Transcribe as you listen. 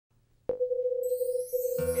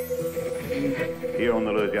here on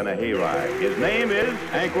the Louisiana Hayride. His name is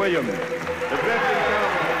Hank Williams. The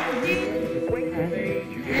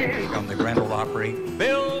From the Grand Ole Opry,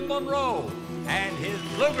 Bill Monroe and his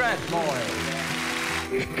Bluegrass Boys.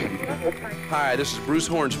 Hi, this is Bruce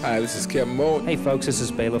Horns. Hi, this is Kevin Moe. Hey folks, this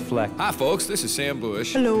is Bela Fleck. Hi folks, this is Sam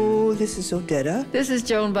Bush. Hello, this is Odetta. This is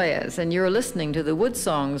Joan Baez, and you're listening to the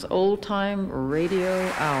WoodSongs Old Time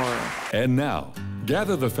Radio Hour. And now,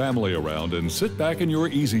 gather the family around and sit back in your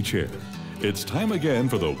easy chair. It's time again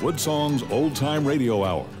for the WoodSongs Old Time Radio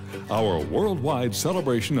Hour, our worldwide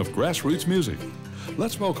celebration of grassroots music.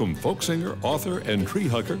 Let's welcome folk singer, author, and tree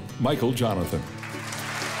hugger, Michael Jonathan.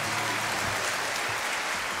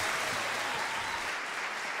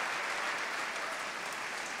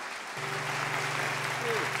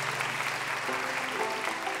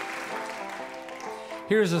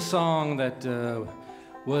 Here's a song that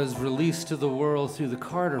was released to the world through the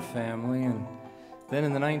Carter family, and then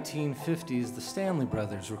in the 1950s, the Stanley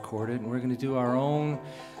Brothers recorded, and we're going to do our own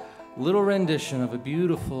little rendition of a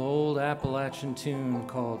beautiful old Appalachian tune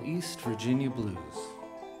called East Virginia Blues.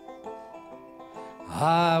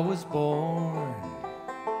 I was born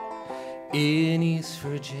in East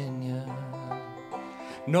Virginia,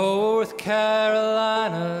 North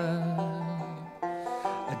Carolina.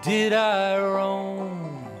 Did I roam?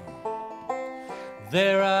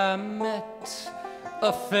 There I met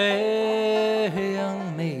a fair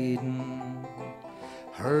young maiden,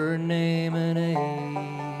 her name and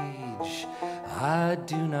age I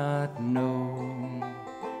do not know.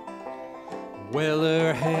 Well,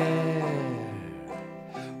 her hair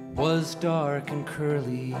was dark and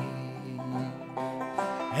curly,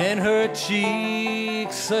 and her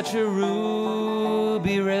cheeks such a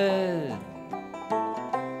ruby red.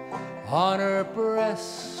 On her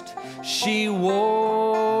breast she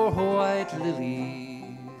wore white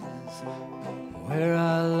lilies, where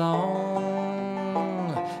I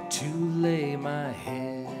long to lay my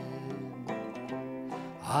head.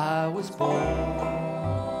 I was born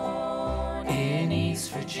in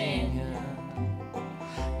East Virginia,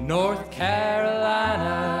 North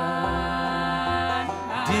Carolina.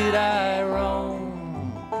 Did I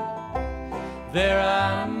roam? There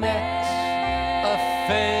I met a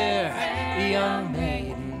fair young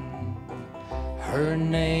maiden, her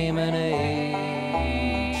name and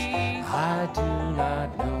age I do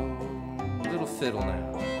not know. Little fiddle now.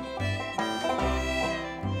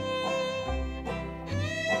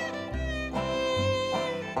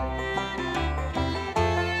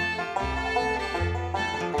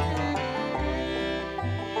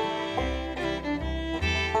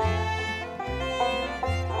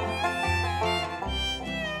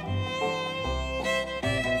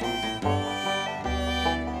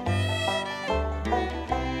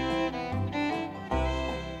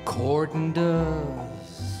 Courting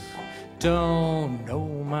doves don't know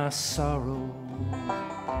my sorrow.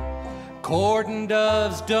 Courting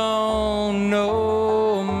doves don't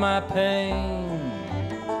know my pain.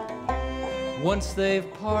 Once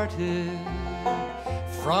they've parted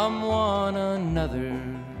from one another,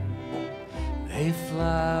 they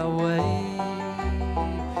fly away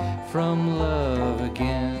from love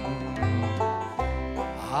again.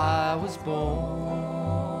 I was born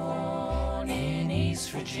in East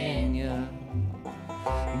Virginia,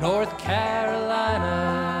 North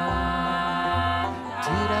Carolina.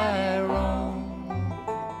 Did I roam?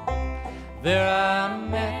 There I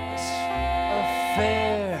met a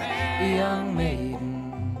fair young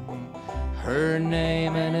maiden, her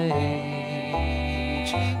name and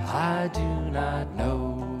age I do not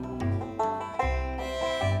know.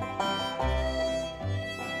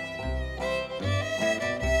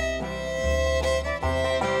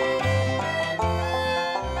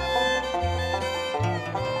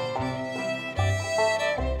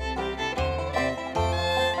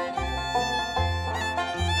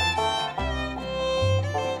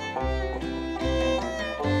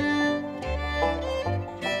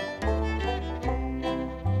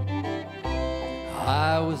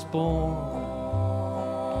 I was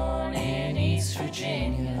born in East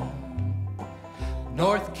Virginia,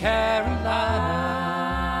 North Carolina.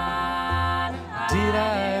 Did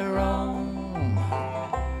I roam?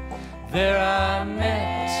 There I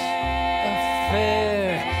met a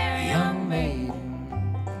fair young maiden,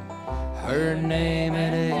 her name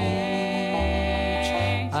and age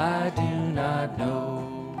I do not know.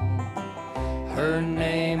 Her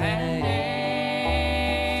name and age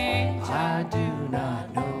I do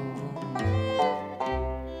not know.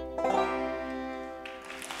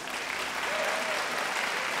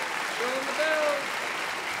 Ring the bell.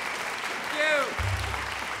 Thank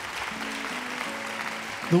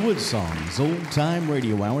you. The WoodSongs Old Time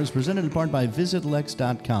Radio Hour is presented in part by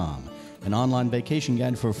VisitLex.com, an online vacation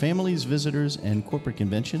guide for families, visitors, and corporate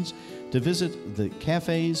conventions to visit the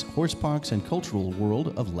cafes, horse parks, and cultural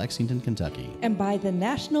world of Lexington, Kentucky. And by the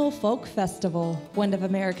National Folk Festival, one of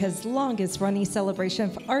America's longest-running celebration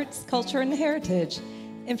of arts, culture, and heritage.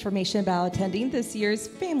 Information about attending this year's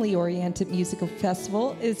family-oriented musical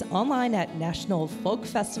festival is online at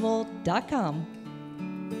nationalfolkfestival.com.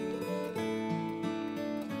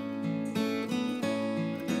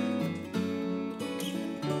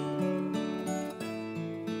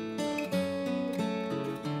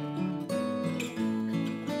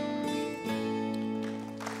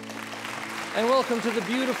 And welcome to the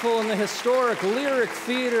beautiful and the historic Lyric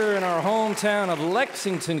Theater in our hometown of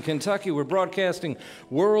Lexington, Kentucky. We're broadcasting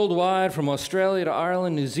worldwide from Australia to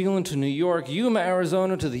Ireland, New Zealand to New York, Yuma,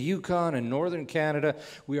 Arizona to the Yukon and northern Canada.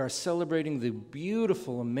 We are celebrating the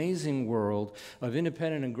beautiful, amazing world of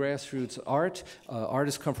independent and grassroots art.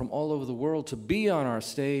 Artists come from all over the world to be on our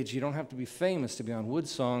stage. You don't have to be famous to be on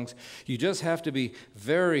WoodSongs. You just have to be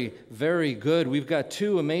very, very good. We've got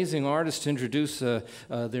two amazing artists to introduce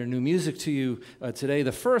their new music to you today.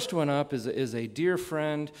 The first one up is a dear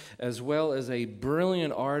friend as well as a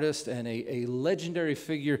brilliant artist and a legendary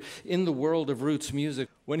figure in the world of roots music.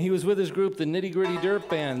 When he was with his group, the Nitty Gritty Dirt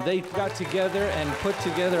Band, they got together and put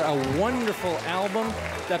together a wonderful album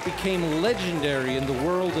that became legendary in the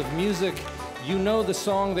world of music. You know the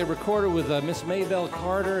song they recorded with Miss Maybelle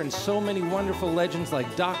Carter and so many wonderful legends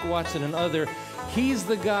like Doc Watson and other. He's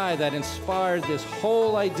the guy that inspired this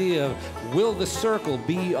whole idea of will the circle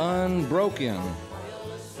be unbroken?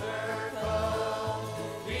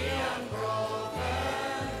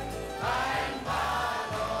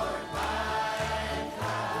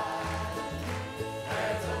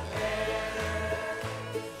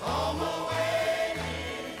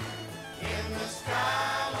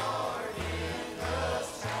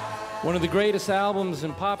 One of the greatest albums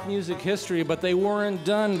in pop music history, but they weren't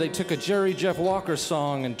done. They took a Jerry Jeff Walker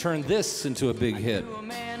song and turned this into a big hit. A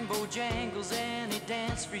man Bojangles and he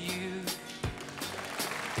danced for you.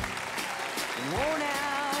 Worn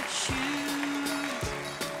out shoes,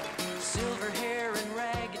 silver hair and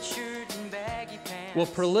ragged shirt and baggy pants. Well,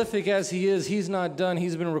 prolific as he is, he's not done.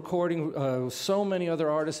 He's been recording so many other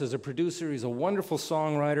artists as a producer. He's a wonderful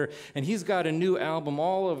songwriter, and he's got a new album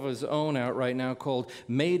all of his own out right now called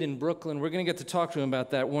Made in Brooklyn. We're going to get to talk to him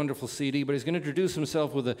about that wonderful CD, but he's going to introduce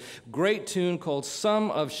himself with a great tune called Some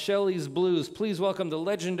of Shelley's Blues. Please welcome the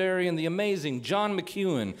legendary and the amazing John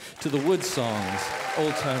McEuen to the WoodSongs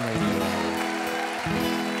Old Time Radio.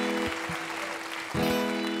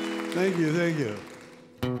 Thank you, thank you.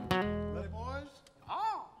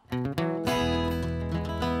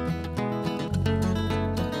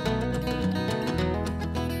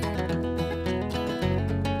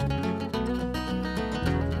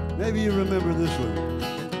 Maybe you remember this one.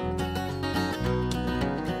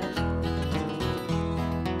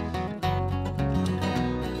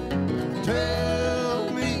 Tell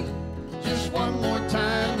me just one more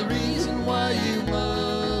time the reason why you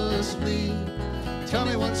must leave. Tell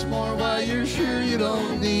me once more why you're sure you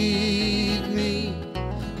don't need me.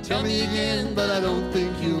 Tell me again, but I don't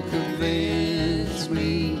think you'll convince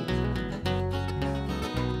me.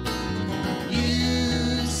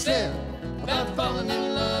 You said about falling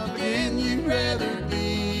in love again, you'd rather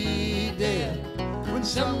be dead. When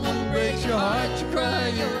someone breaks your heart, you cry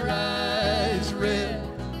your eyes red.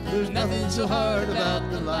 There's nothing so hard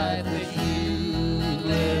about the life that you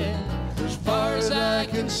led. As far as I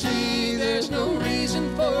can see, there's no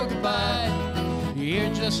reason for goodbye.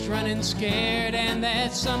 You're just running scared, and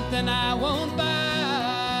that's something I won't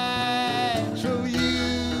buy. So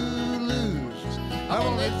you lose. I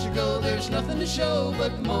won't let you go. There's nothing to show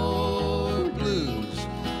but more blues.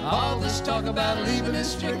 All this talk about leaving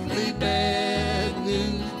is strictly bad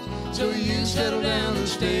news. So you settle down and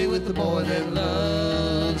stay with the boy that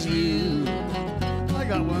loves you. I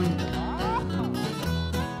got one.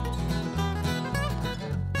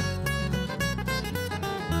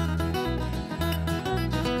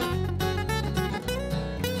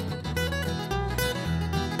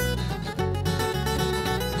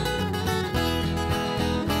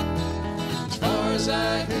 As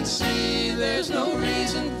I can see, there's no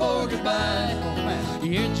reason for goodbye.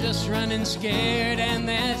 You're just running scared, and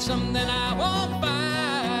that's something I won't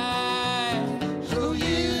buy. So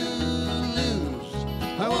you lose.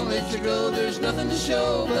 I won't let you go. There's nothing to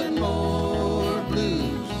show but more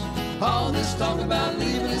blues. All this talk about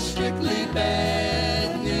leaving is strictly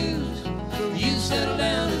bad news. So you settle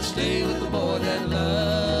down and stay with the boy that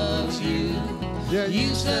loves you. Yeah,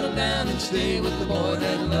 you settle down and stay with the boy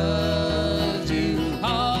that loves you.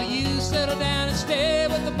 Oh,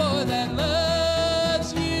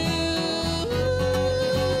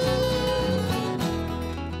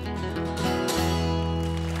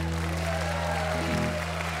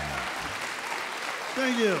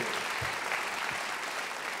 you.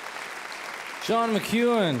 John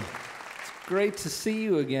McEuen, it's great to see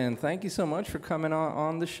you again. Thank you so much for coming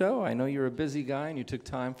on the show. I know you're a busy guy and you took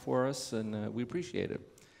time for us, and we appreciate it.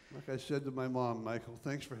 Like I said to my mom, Michael,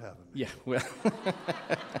 thanks for having me. Yeah, well,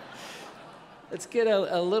 let's get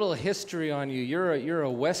a little history on you. You're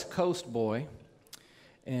a West Coast boy,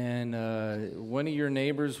 and one of your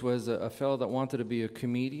neighbors was a fellow that wanted to be a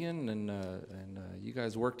comedian, and you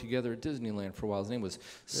guys worked together at Disneyland for a while. His name was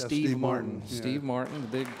Steve Martin. Yeah. Steve Martin, the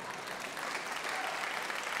big,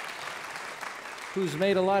 who's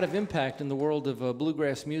made a lot of impact in the world of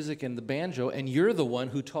bluegrass music and the banjo, and you're the one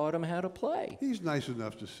who taught him how to play. He's nice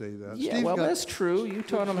enough to say that. Yeah, Steve well, that's true. You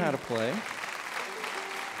taught him how to play.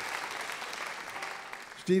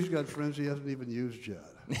 Steve's got friends he hasn't even used yet.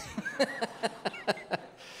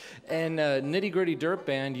 And Nitty Gritty Dirt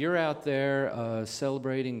Band, you're out there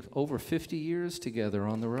celebrating over 50 years together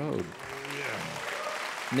on the road.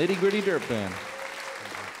 Yeah. Nitty Gritty Dirt Band.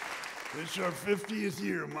 It's our 50th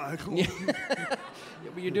year, Michael.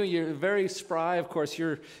 You're very spry. Of course,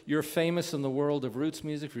 you're famous in the world of roots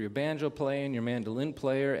music for your banjo playing, your mandolin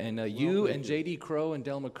player, and you and J.D. Crowe and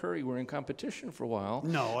Del McCurry were in competition for a while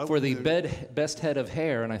for the best head of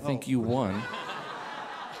hair, and I think you won.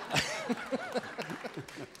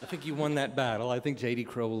 I think you won that battle. I think J.D.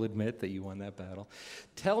 Crowe will admit that you won that battle.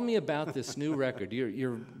 Tell me about this new record.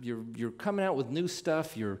 You're coming out with new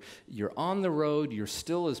stuff. You're on the road. You're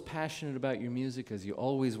still as passionate about your music as you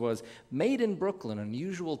always was. Made in Brooklyn, an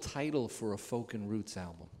unusual title for a folk and roots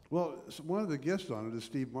album. Well, one of the guests on it is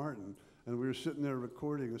Steve Martin, and we were sitting there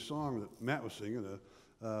recording a song that Matt was singing,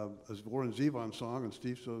 a Warren Zevon song, and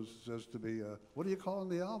Steve says to me, "What are you calling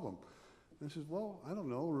the album?" And I says, "Well, I don't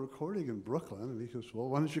know, we're recording in Brooklyn." And he goes, "Well,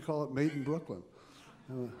 why don't you call it Made in Brooklyn?"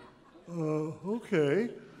 Okay.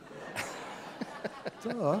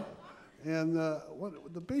 Duh. And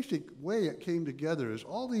the basic way it came together is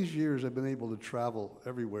all these years I've been able to travel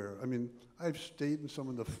everywhere. I mean, I've stayed in some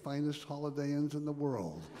of the finest Holiday Inns in the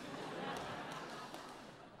world.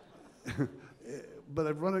 But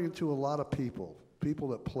I've run into a lot of people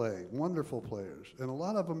that play, wonderful players. And a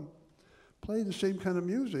lot of them play the same kind of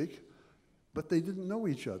music, but they didn't know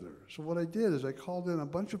each other. So what I did is I called in a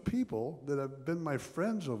bunch of people that have been my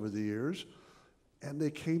friends over the years, and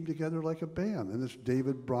they came together like a band. And it's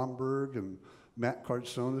David Bromberg and Matt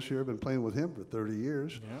Cartsonis here. I've been playing with him for 30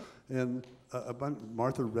 years. Yeah. And a bunch,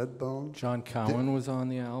 Martha Redbone. John Cowan was on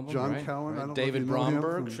the album, John right? Cowan. Right. I don't David know if you know him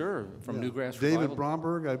Bromberg, from Newgrass David Revival.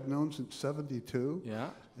 Bromberg I've known since '72. Yeah.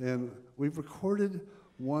 And we've recorded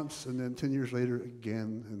once, and then 10 years later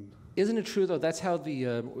again. And isn't it true, though, that's how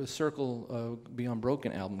the Circle Be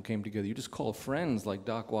Unbroken album came together? You just called friends like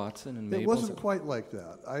Doc Watson and Mabel. It wasn't quite like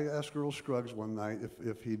that. I asked Earl Scruggs one night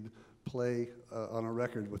if he'd play on a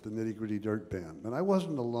record with the Nitty Gritty Dirt Band. And I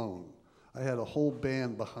wasn't alone. I had a whole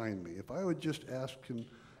band behind me. If I would just ask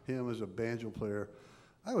him as a banjo player,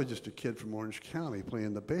 I was just a kid from Orange County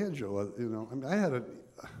playing the banjo. You know, I mean, I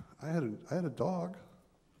had a dog.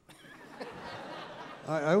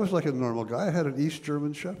 I was like a normal guy. I had an East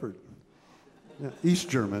German Shepherd. Yeah, East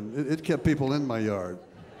German. It kept people in my yard.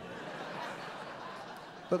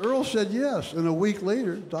 But Earl said yes. And a week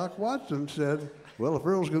later, Doc Watson said, "Well, if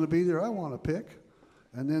Earl's going to be there, I want to pick."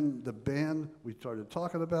 And then the band we started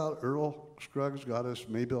talking about, Earl Scruggs got us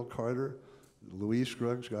Maybelle Carter. Louise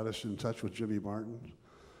Scruggs got us in touch with Jimmy Martin.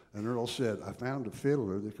 And Earl said, "I found a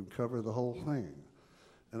fiddler that could cover the whole thing."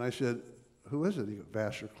 And I said, "Who is it?" He goes,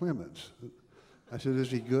 "Vassar Clemens." I said,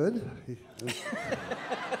 "Is he good?"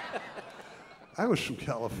 I was from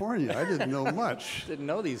California. I didn't know much. Didn't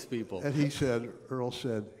know these people. And he said, Earl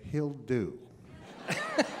said, "He'll do."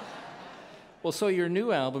 Well, so your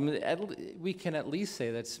new album, we can at least say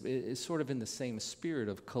is sort of in the same spirit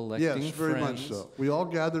of collecting friends. Yes, very much so. We all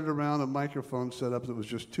gathered around a microphone set up that was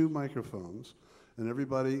just 2 microphones. And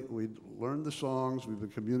everybody, we'd learned the songs, we'd been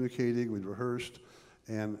communicating, we'd rehearsed.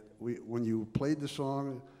 And when you played the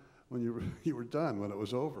song, when you were done, when it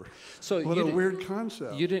was over. So what a weird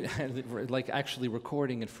concept. You didn't, like actually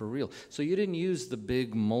recording it for real. So you didn't use the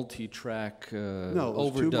big multi-track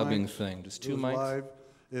overdubbing thing, just 2 mics? Live.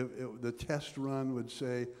 The test run would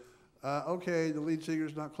say, okay, the lead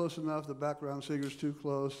singer's not close enough, the background singer's too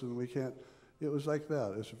close, and we can't. It was like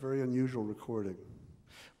that. It's a very unusual recording.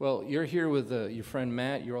 Well, you're here with your friend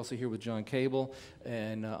Matt. You're also here with John Cable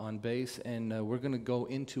and on bass, and we're going to go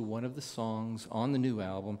into one of the songs on the new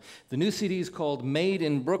album. The new CD is called Made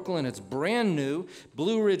in Brooklyn. It's brand new.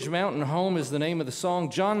 Blue Ridge Mountain Home is the name of the song.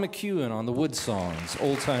 John McEuen on the WoodSongs,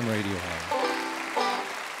 Old Time Radio Hour.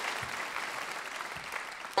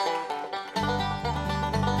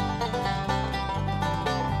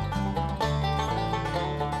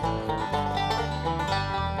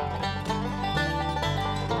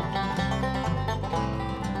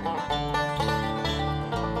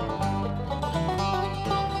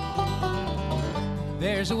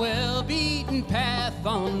 There's a well-beaten path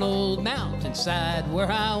on an old mountainside where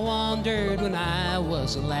I wandered when I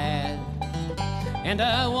was a lad. And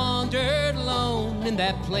I wandered alone in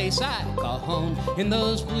that place I call home, in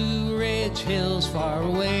those Blue Ridge hills far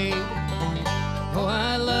away. Oh,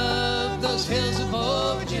 I love those hills of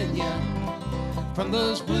old Virginia. From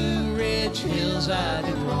those Blue Ridge hills I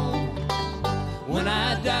did roam. When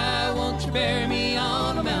I die, won't you bury me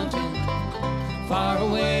on a mountain far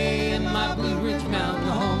away in my Blue Ridge mountain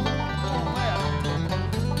home?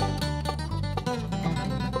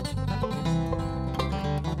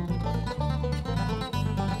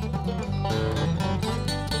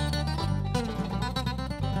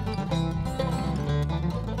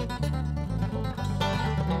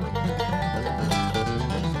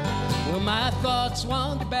 Well, my thoughts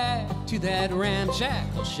wander back to that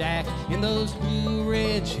ramshackle shack in those Blue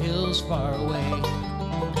Ridge hills far away,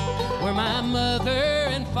 where my mother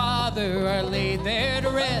and father are laid there to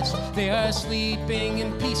rest. They are sleeping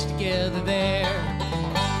in peace together there.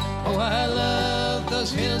 Oh, I love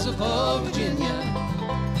those hills of old Virginia.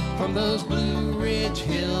 From those Blue Ridge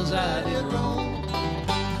hills I did roam.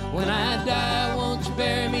 When I die, won't you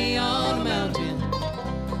bury me on a mountain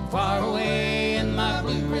far away in my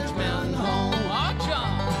Blue Ridge mountain home? Oh,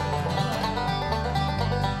 John!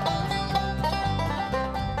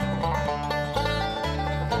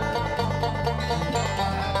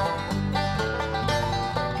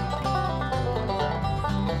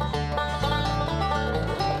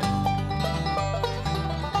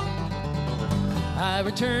 I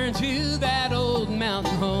return to that old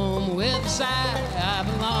mountain home with a sigh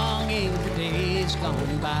of longing for days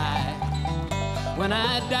gone by. When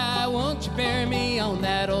I die, won't you bury me on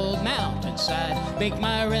that old mountainside, make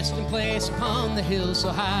my resting place upon the hill so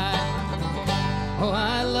high. Oh,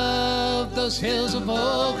 I love those hills of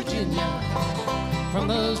old Virginia. From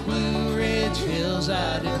those Blue Ridge hills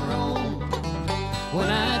I did roam. When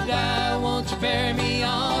I die, won't you bury me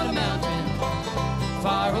on a mountain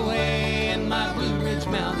far away in my Blue Ridge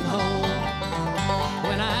mountain home?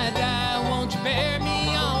 When I die, won't you bury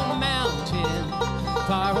me on a mountain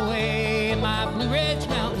far away in my Blue Ridge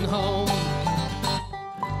mountain home?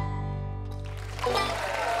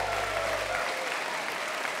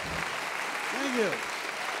 Thank you.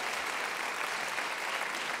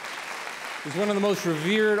 He's one of the most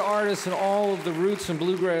revered artists in all of the roots and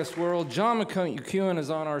bluegrass world. John McEuen is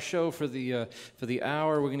on our show for the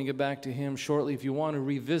hour. We're going to get back to him shortly. If you want to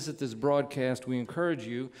revisit this broadcast, we encourage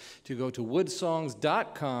you to go to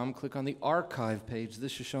WoodSongs.com, click on the archive page.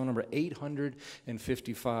 This is show number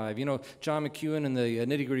 855. You know, John McEuen and the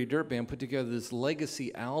Nitty Gritty Dirt Band put together this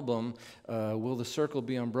legacy album, Will the Circle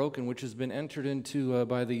Be Unbroken, which has been entered into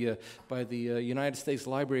by the United States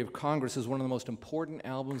Library of Congress as one of the most important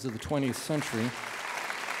albums of the 20th century.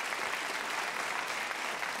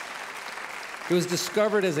 It was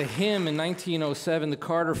discovered as a hymn in 1907. The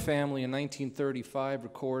Carter family in 1935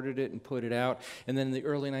 recorded it and put it out. And then in the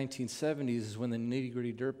early 1970s is when the Nitty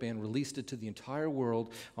Gritty Dirt Band released it to the entire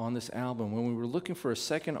world on this album. When we were looking for a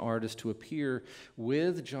second artist to appear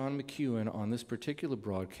with John McEuen on this particular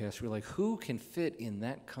broadcast, we were like, who can fit in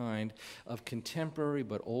that kind of contemporary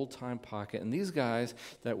but old-time pocket? And these guys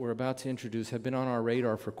that we're about to introduce have been on our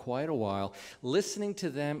radar for quite a while. Listening to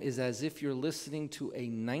them is as if you're listening to a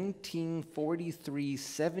 1943,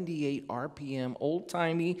 78 RPM,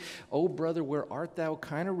 old-timey, oh brother, where art thou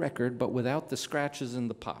kind of record, but without the scratches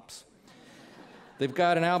and the pops. They've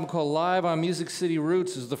got an album called Live on Music City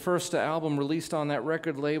Roots. It's the first album released on that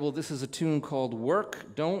record label. This is a tune called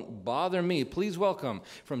Work Don't Bother Me. Please welcome,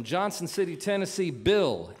 from Johnson City, Tennessee,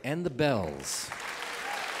 Bill and the Bells.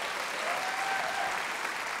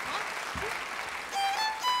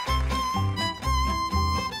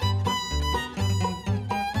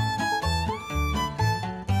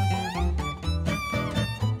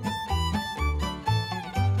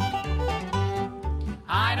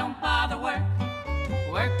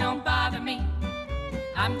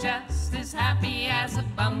 I'm just as happy as a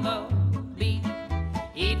bumblebee.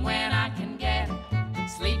 Eat when I can get it,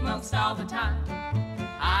 sleep most all the time.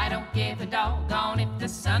 I don't give a doggone if the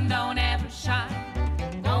sun don't ever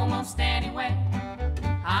shine. Go most anywhere,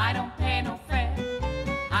 I don't pay no fare.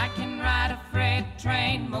 I can ride a freight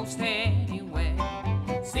train most anywhere.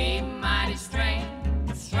 Seem mighty strange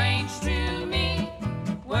to me.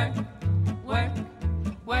 Work, work,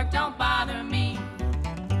 work don't bother me.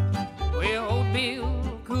 Well, old Bill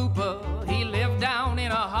Cooper, he lived down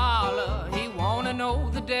in a holler. He wanna know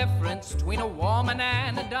the difference between a woman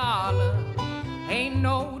and a dollar. Ain't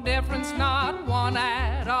no difference, not one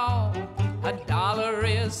at all. A dollar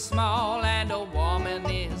is small and a woman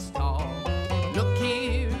is tall. Look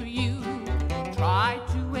here, you try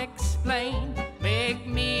to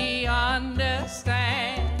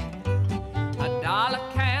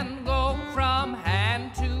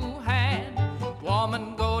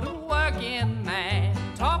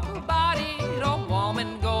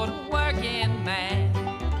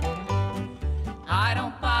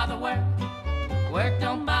Work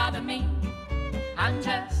don't bother me. I'm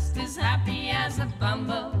just as happy as a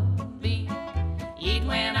bumblebee. Eat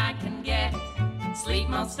when I can get it, sleep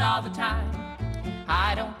most all the time.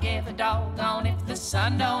 I don't give a doggone if the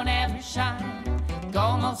sun don't ever shine.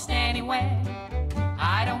 Go most anywhere,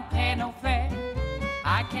 I don't pay no fare.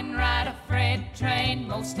 I can ride a freight train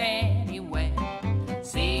most anywhere.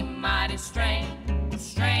 Seem mighty strange,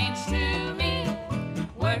 strange to me.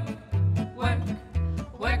 Work, work,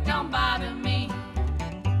 work don't bother me.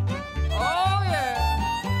 Oh yeah.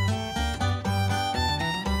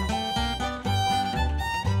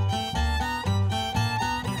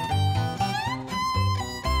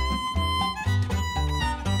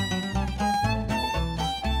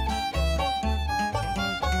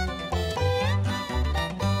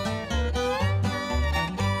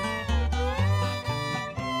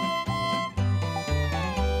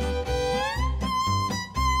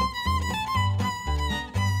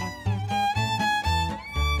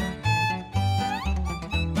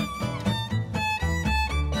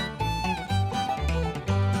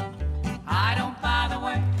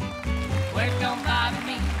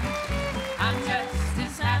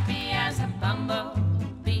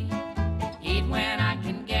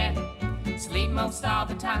 All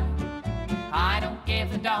the time. I don't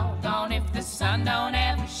give a doggone if the sun don't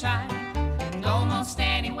ever shine. Go most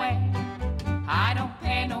anywhere, I don't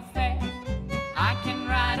pay no fare. I can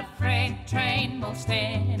ride a freight train most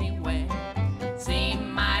anywhere.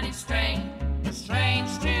 Seem mighty strange,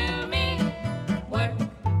 strange to me. Work,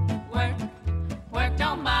 work, work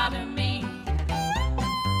don't bother me.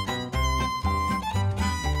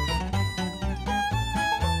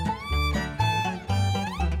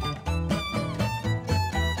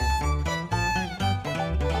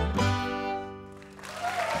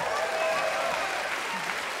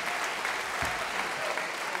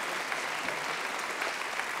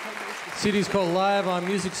 CD's called Live on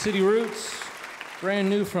Music City Roots. Brand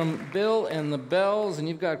new from Bill and the Bells, and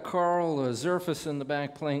you've got Carl Zerfus in the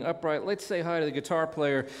back playing upright. Let's say hi to the guitar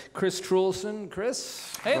player, Chris Trulson.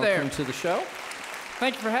 Chris, hey there. Welcome to the show.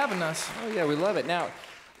 Thank you for having us. Oh yeah, we love it. Now,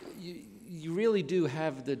 you really do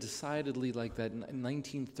have the decidedly like that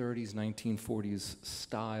 1930s, 1940s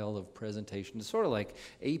style of presentation. It's sort of like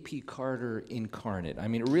A.P. Carter incarnate. I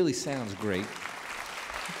mean, it really sounds great.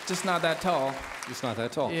 Just not that tall. It's not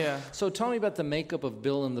that tall. Yeah. So tell me about the makeup of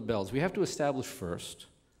Bill and the Bells. We have to establish first,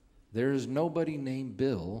 there's nobody named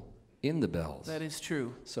Bill in the Bells. That is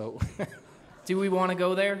true. So, do we want to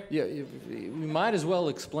go there? Yeah, we might as well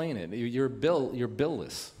explain it. You're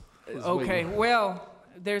Billless. Okay. Well,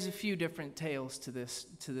 there's a few different tales to this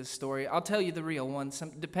story. I'll tell you the real one.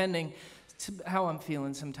 Depending how I'm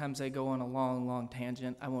feeling, sometimes I go on a long, long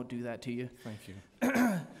tangent. I won't do that to you. Thank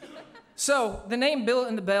you. So the name Bill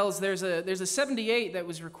and the Bells, there's a 78 that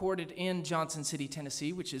was recorded in Johnson City,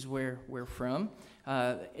 Tennessee, which is where we're from.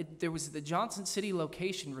 There was the Johnson City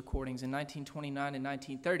location recordings in 1929 and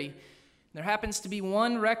 1930. There happens to be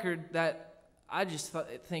one record that I just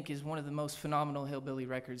think is one of the most phenomenal hillbilly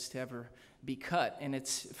records to ever be cut, and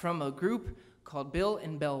it's from a group called Bill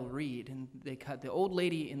and Belle Reed, and they cut The Old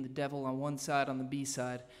Lady and the Devil on one side. On the B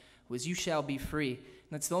side was You Shall Be Free.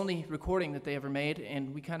 That's the only recording that they ever made,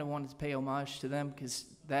 and we kind of wanted to pay homage to them because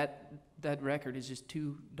that record is just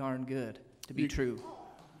too darn good to be true.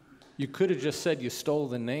 You could have just said you stole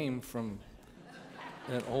the name from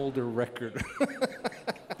an older record.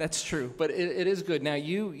 That's true. But it is good. Now,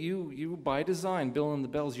 you by design, Bill and the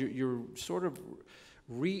Bells, you're sort of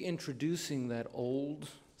reintroducing that old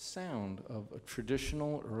sound of a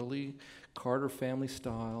traditional early Carter family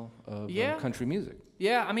style of country music.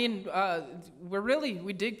 Yeah, I mean,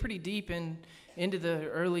 we dig pretty deep into the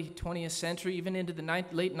early 20th century, even into the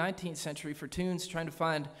late 19th century for tunes, trying to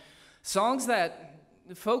find songs that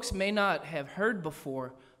folks may not have heard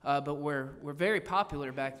before, but were very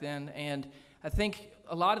popular back then. And I think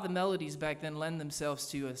a lot of the melodies back then lend themselves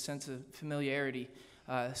to a sense of familiarity.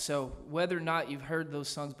 So whether or not you've heard those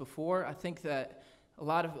songs before, I think that a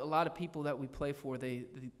lot of people that we play for, they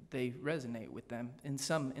resonate with them in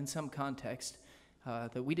some context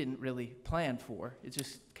that we didn't really plan for. It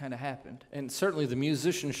just kind of happened. And certainly the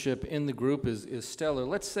musicianship in the group is stellar.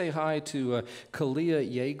 Let's say hi to Kalia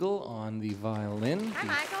Yeagle on the violin, hi, the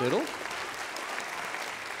Michael. fiddle.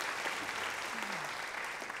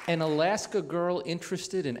 An Alaska girl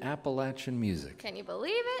interested in Appalachian music. Can you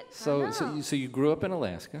believe it? So you grew up in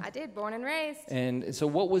Alaska. I did, born and raised. And so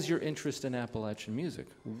what was your interest in Appalachian music?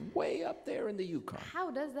 Way up there in the Yukon.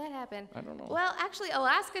 How does that happen? I don't know. Well, actually,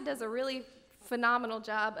 Alaska does a really phenomenal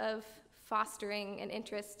job of fostering an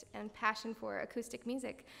interest and passion for acoustic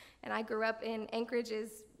music. And I grew up in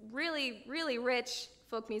Anchorage's really, really rich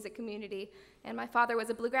folk music community. And my father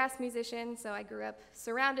was a bluegrass musician, so I grew up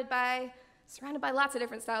surrounded by lots of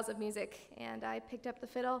different styles of music. And I picked up the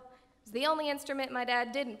fiddle. It was the only instrument my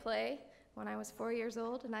dad didn't play when I was 4 years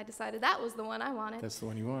old, and I decided that was the one I wanted. That's the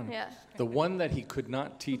one you wanted. Yeah. The one that he could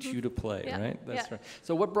not teach you to play, Yeah. right? That's Yeah. right.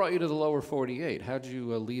 So what brought you to the lower 48? How'd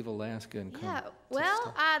you leave Alaska and come? Yeah,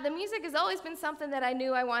 well, the music has always been something that I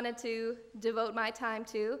knew I wanted to devote my time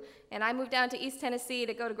to, and I moved down to East Tennessee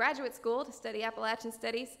to go to graduate school to study Appalachian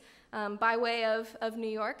Studies by way of New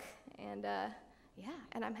York, and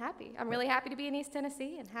and I'm happy. I'm really happy to be in East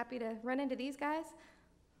Tennessee and happy to run into these guys.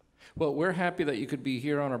 Well, we're happy that you could be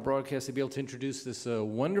here on our broadcast to be able to introduce this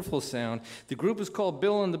wonderful sound. The group is called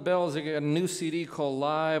Bill and the Bells. They got a new CD called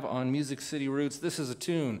Live on Music City Roots. This is a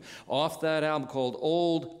tune off that album called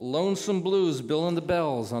Old Lonesome Blues, Bill and the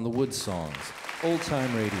Bells on the WoodSongs, Old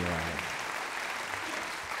Time Radio Hour.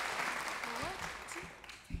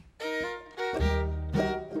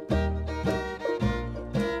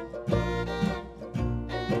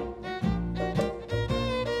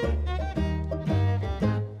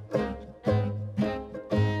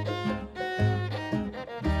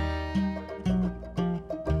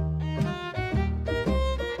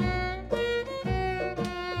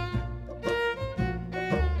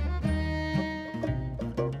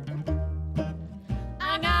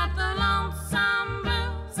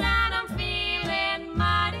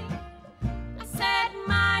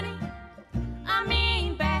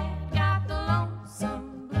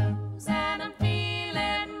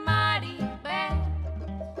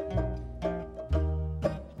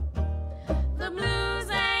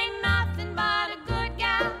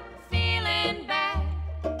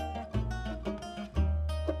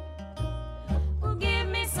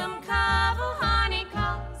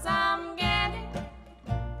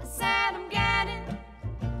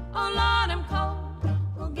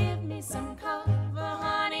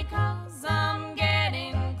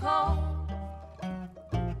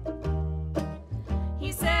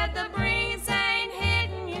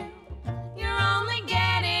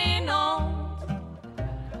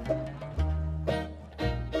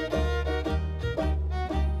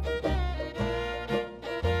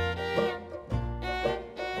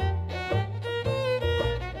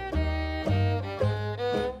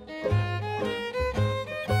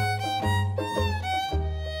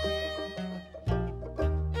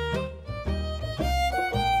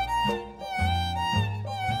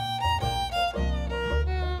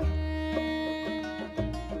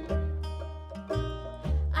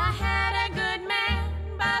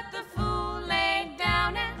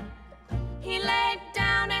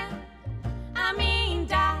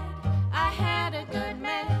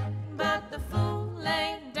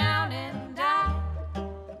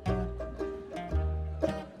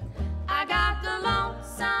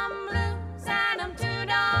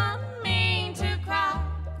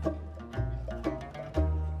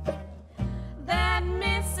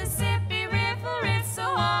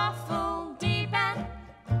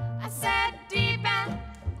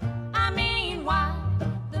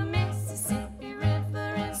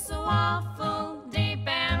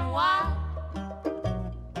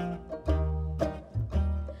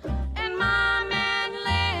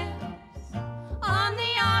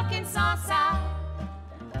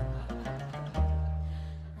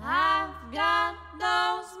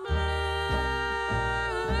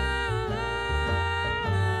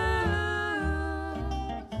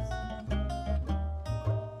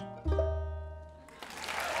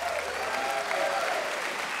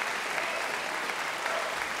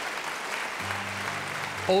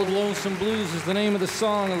 Old Lonesome Blues is the name of the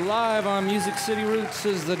song. Live on Music City Roots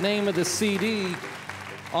is the name of the CD.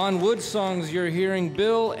 On WoodSongs, you're hearing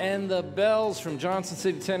Bill and the Bells from Johnson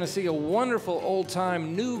City, Tennessee, a wonderful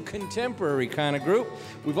old-time, new contemporary kind of group.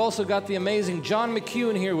 We've also got the amazing John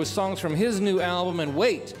McEuen here with songs from his new album. And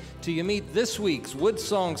wait till you meet this week's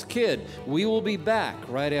WoodSongs kid. We will be back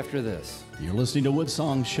right after this. You're listening to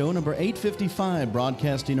WoodSongs, show number 855,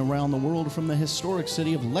 broadcasting around the world from the historic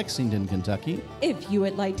city of Lexington, Kentucky. If you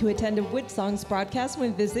would like to attend a WoodSongs broadcast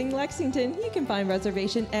when visiting Lexington, you can find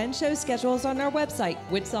reservation and show schedules on our website,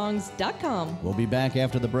 woodsongs.com. We'll be back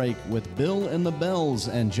after the break with Bill and the Bells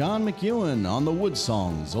and John McEuen on the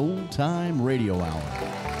WoodSongs Old Time Radio Hour.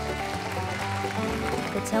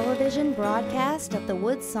 The television broadcast of the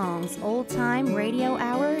WoodSongs Old Time Radio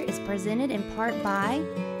Hour is presented in part by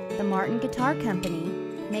the Martin Guitar Company,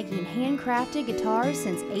 making handcrafted guitars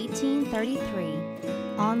since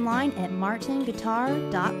 1833. Online at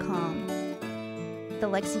martinguitar.com. The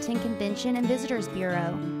Lexington Convention and Visitors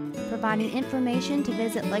Bureau, providing information to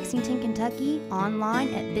visit Lexington, Kentucky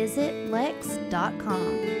online at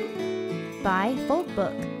visitlex.com. by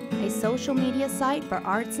Folkbook, a social media site for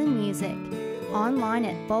arts and music. Online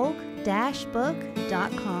at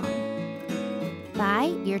folk-book.com. By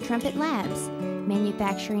Ear Trumpet Labs,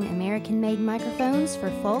 manufacturing American-made microphones for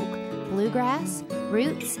folk, bluegrass,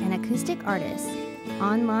 roots, and acoustic artists.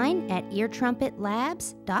 Online at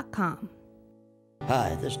eartrumpetlabs.com.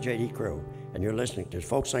 Hi, this is J.D. Crowe, and you're listening to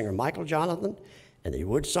folk singer Michael Jonathan and the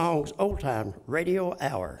WoodSongs Old Time Radio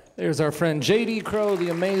Hour. There's our friend J.D. Crowe, the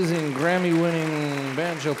amazing Grammy-winning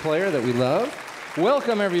banjo player that we love.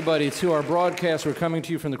 Welcome, everybody, to our broadcast. We're coming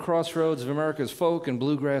to you from the crossroads of America's folk and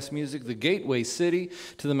bluegrass music, the gateway city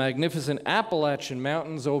to the magnificent Appalachian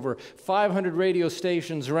Mountains, over 500 radio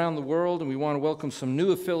stations around the world, and we want to welcome some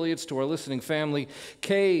new affiliates to our listening family.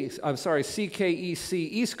 CKEC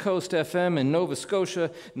East Coast FM in Nova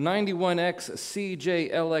Scotia, 91X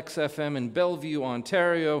CJLX FM in Bellevue,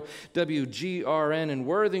 Ontario, WGRN in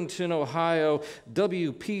Worthington, Ohio,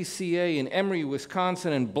 WPCA in Emory,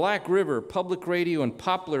 Wisconsin, and Black River Public Radio in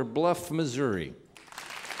Poplar Bluff, Missouri.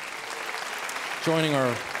 Joining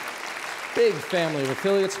our big family of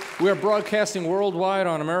affiliates, we are broadcasting worldwide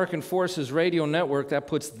on American Forces Radio Network. That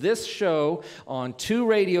puts this show on 2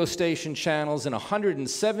 radio station channels in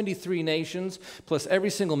 173 nations, plus every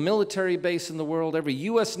single military base in the world, every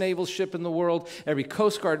U.S. naval ship in the world, every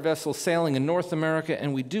Coast Guard vessel sailing in North America.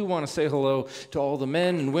 And we do want to say hello to all the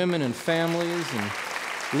men and women and families and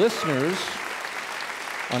listeners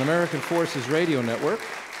on American Forces Radio Network.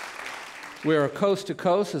 We are Coast to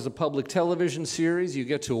Coast as a public television series. You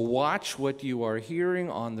get to watch what you are hearing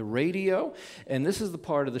on the radio, and this is the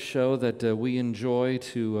part of the show that we enjoy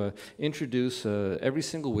to introduce every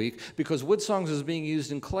single week, because WoodSongs is being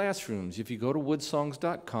used in classrooms. If you go to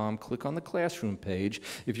woodsongs.com, click on the classroom page.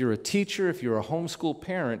 If you're a teacher, if you're a homeschool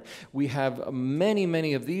parent, we have many,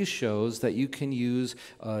 many of these shows that you can use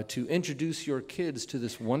to introduce your kids to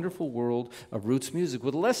this wonderful world of roots music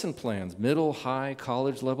with lesson plans, middle, high,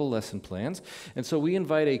 college level lesson plans. And so we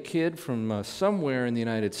invite a kid from somewhere in the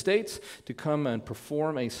United States to come and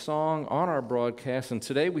perform a song on our broadcast. And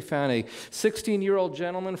today we found a 16-year-old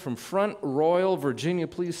gentleman from Front Royal, Virginia.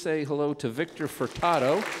 Please say hello to Victor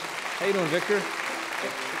Furtado. How you doing, Victor?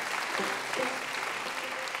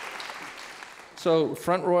 So,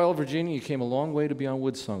 Front Royal, Virginia, you came a long way to be on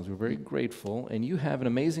WoodSongs. We're very grateful. And you have an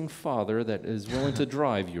amazing father that is willing to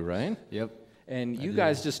drive you, right? Yep. And you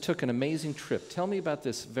guys just took an amazing trip. Tell me about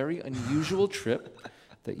this very unusual trip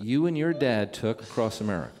that you and your dad took across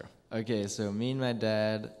America. Okay, so me and my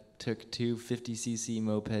dad took 2 50cc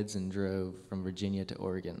mopeds and drove from Virginia to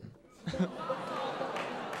Oregon.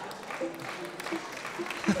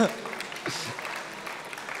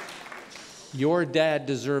 Your dad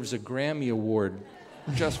deserves a Grammy Award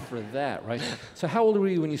just for that, right? So how old were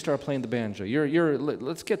you when you started playing the banjo?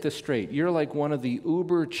 Let's get this straight. You're like one of the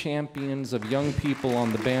uber champions of young people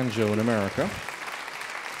on the banjo in America.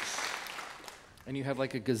 And you have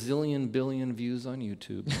like a gazillion billion views on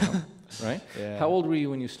YouTube now, right? Yeah. How old were you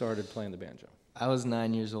when you started playing the banjo? I was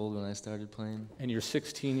 9 years old when I started playing. And you're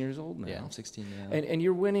 16 years old now? Yeah, I'm 16 now. And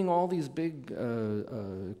you're winning all these big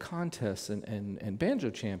contests and banjo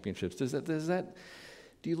championships.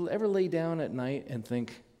 Do you ever lay down at night and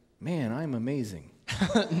think, man, I'm amazing?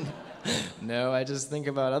 No, I just think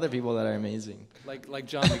about other people that are amazing. Like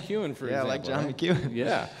John McEuen, for example. Yeah, like John McEuen.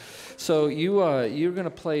 Yeah. So you're going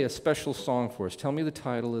to play a special song for us. Tell me the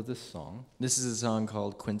title of this song. This is a song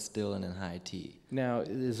called Quince Dillon in High Tea. Now,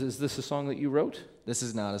 is this a song that you wrote? This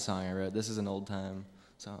is not a song I wrote. This is an old-time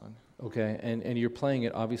song. Okay, and you're playing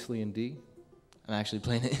it obviously in D? I'm actually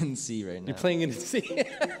playing it in C right now. You're playing it in C?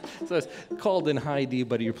 So it's called in high D,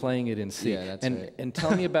 but you're playing it in C. Yeah, that's right. And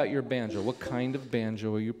tell me about your banjo. What kind of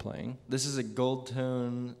banjo are you playing? This is a gold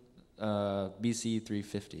tone BC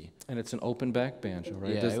 350. And it's an open back banjo,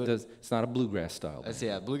 right? Yeah, it's not a bluegrass style.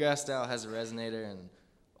 Yeah, bluegrass style has a resonator, and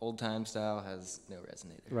old time style has no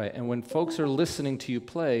resonator. Right, and when folks are listening to you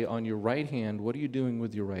play on your right hand, what are you doing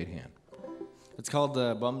with your right hand? It's called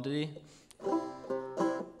the bum ditty.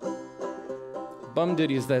 Bum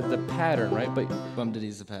ditty is the pattern, right? But bum ditty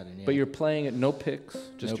is the pattern, yeah. But you're playing it no picks,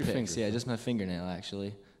 just your fingers. Yeah, just my fingernail,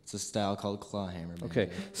 actually. It's a style called claw hammer. Okay,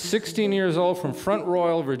 16 years old from Front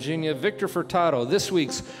Royal, Virginia, Victor Furtado, this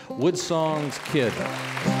week's WoodSongs Kid.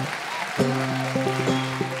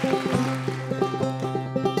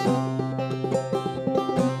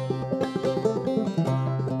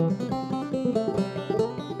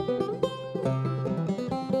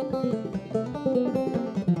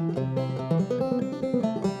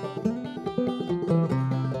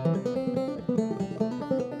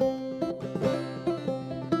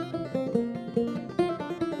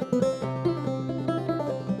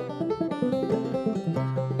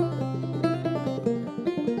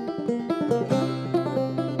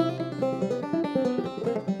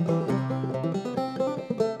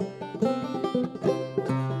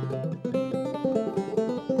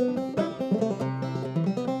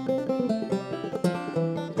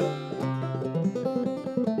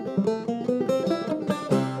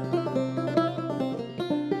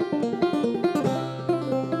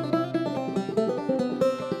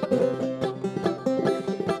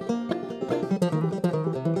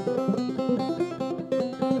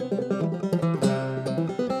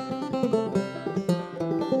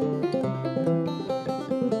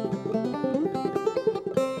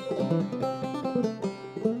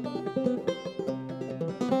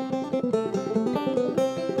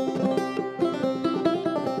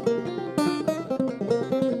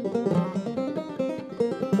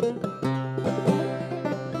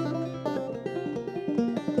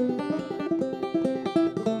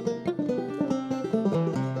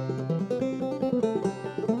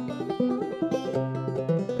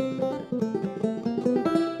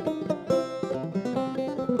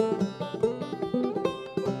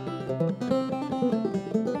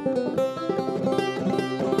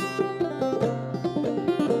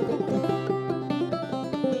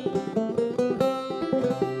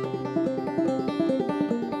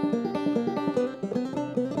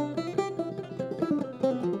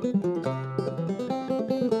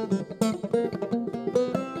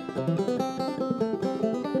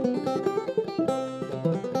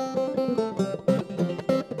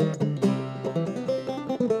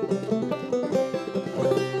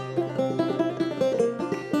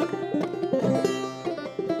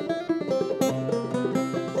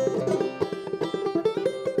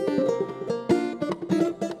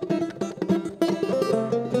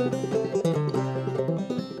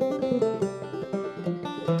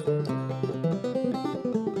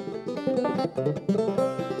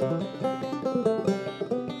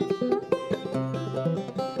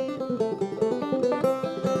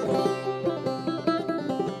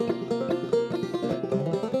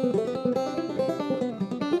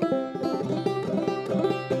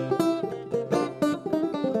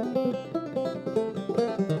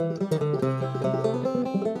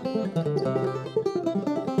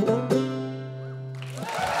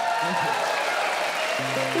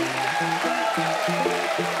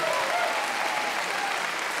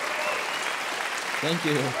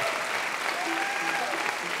 Thank you.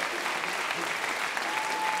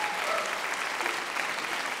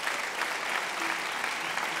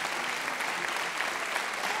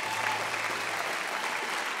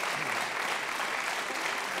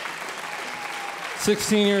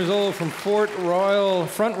 "16 years old from Front Royal,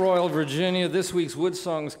 Virginia. This week's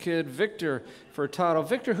WoodSongs kid, Victor Furtado.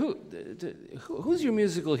 Victor, who's your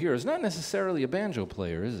musical hero? It's not necessarily a banjo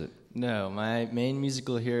player, is it? No, my main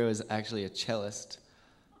musical hero is actually a cellist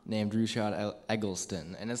named Rushad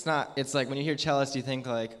Eggleston. And it's like when you hear cellist, you think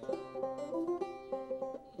like,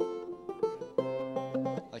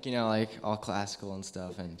 like all classical and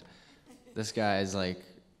stuff. And this guy is like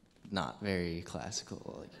not very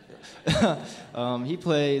classical.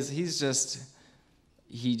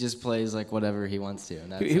 He just plays like whatever he wants to.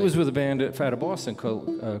 And he was with a band out of Boston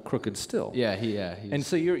called Crooked Still. Yeah, and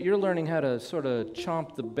so you're learning how to sort of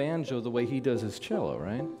chomp the banjo the way he does his cello,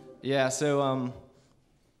 right? Yeah. So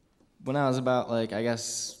when I was about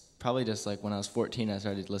probably just like when I was 14, I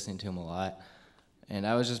started listening to him a lot, and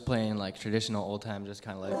I was just playing like traditional old time, just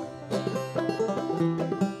kind of like.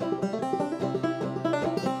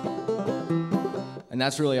 And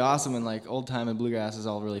that's really awesome, and like old time and bluegrass is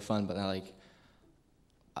all really fun, but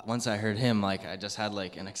once I heard him, I just had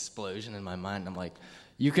like an explosion in my mind. I'm like,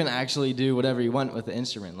 you can actually do whatever you want with the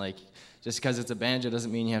instrument. Like, just because it's a banjo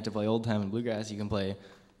doesn't mean you have to play old time and bluegrass. You can play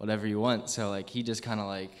whatever you want. So he just kind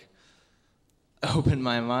of opened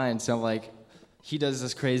my mind. So he does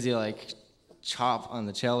this crazy chop on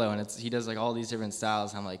the cello, and he does all these different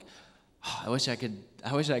styles. I'm like, oh, I wish I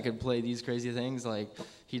could play these crazy things.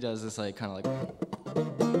 He does this kind of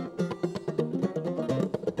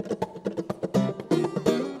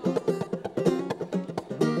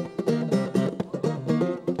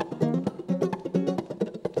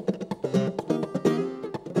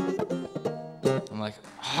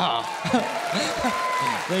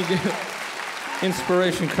Thank you.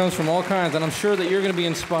 Inspiration comes from all kinds, and I'm sure that you're going to be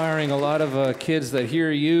inspiring a lot of kids that hear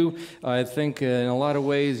you. I think in a lot of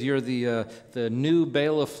ways you're the new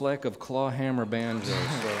Bela Fleck of clawhammer banjo. So.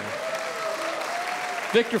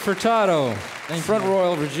 Victor Furtado, Front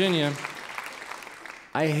Royal, Virginia.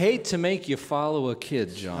 I hate to make you follow a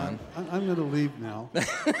kid, John. I'm going to leave now.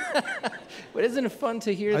 But isn't it fun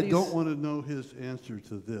to hear these? I don't want to know his answer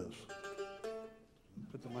to this.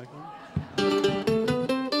 Put the mic on.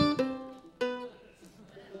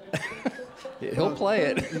 He'll play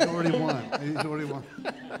it. He's already won.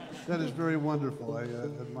 That is very wonderful. I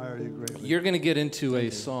admire you greatly. You're going to get into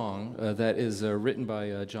a song that is written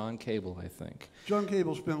by John Cable, I think. John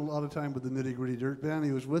Cable spent a lot of time with the Nitty Gritty Dirt Band.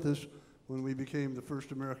 He was with us when we became the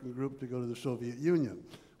first American group to go to the Soviet Union.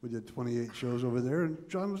 We did 28 shows over there, and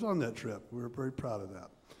John was on that trip. We were very proud of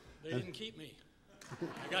that. They didn't keep me. I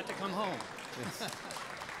got to come home.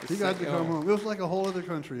 He got to come home. It was like a whole other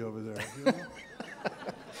country over there. You know?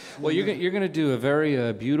 Well, you're going to do a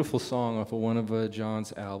very beautiful song off of one of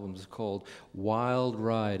John's albums called Wild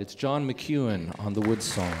Ride. It's John McEuen on the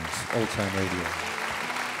WoodSongs, Old Time Radio.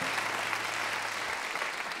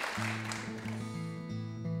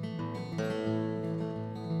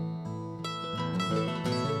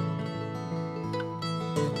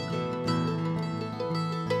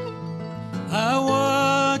 I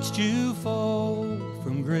watched you fall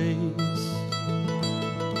from grace.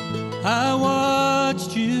 I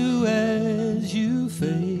watched you as you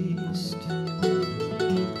faced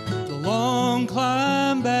the long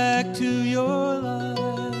climb back to your life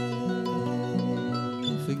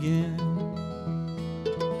again.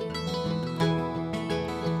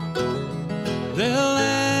 They'll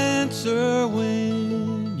answer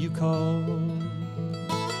when you call,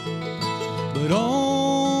 but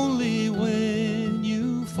only when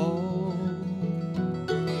you fall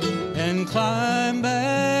and climb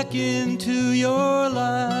back into your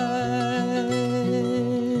life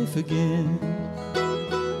again.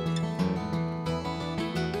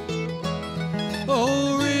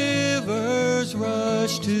 Oh, rivers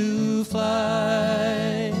rush to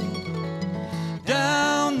fly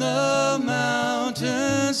down the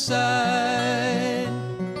mountainside.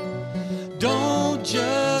 Don't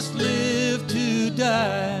just live to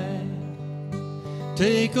die.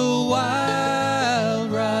 Take a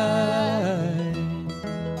wild ride.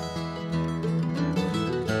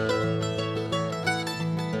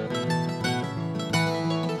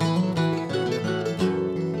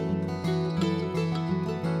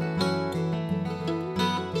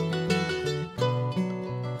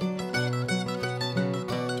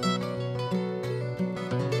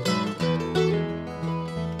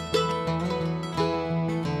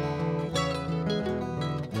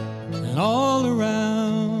 And all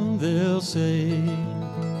around they'll say,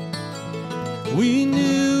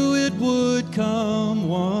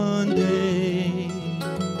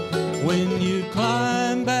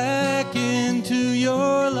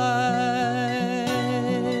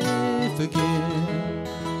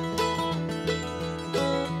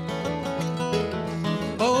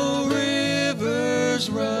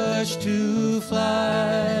 to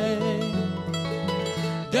fly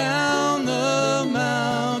down the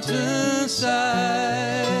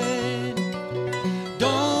mountainside.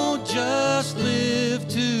 Don't just live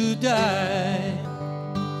to die.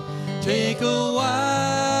 Take a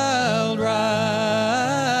wild ride.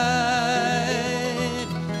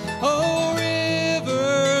 Oh,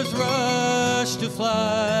 rivers rush to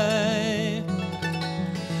fly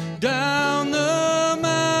down the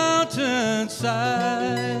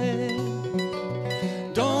mountainside.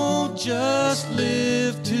 Don't just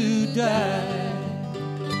live to die.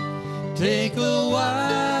 Take a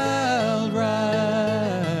wild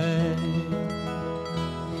ride.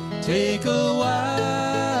 Take a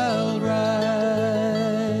wild ride.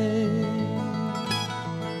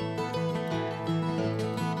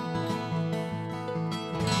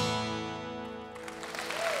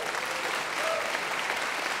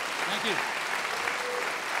 Thank you.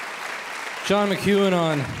 John McEuen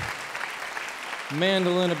on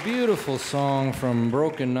mandolin, a beautiful song from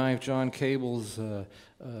Broken Knife, John Cable's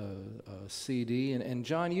CD. And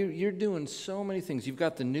John, you're doing so many things. You've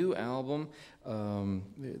got the new album,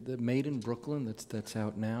 the Made in Brooklyn, that's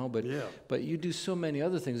out now. But you do so many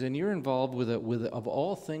other things, and you're involved with of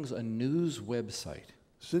all things, a news website.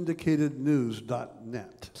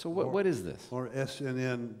 Syndicatednews.net. So what is this? Or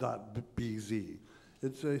snn.bz.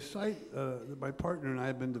 It's a site that my partner and I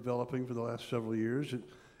have been developing for the last several years. It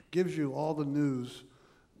gives you all the news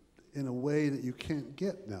in a way that you can't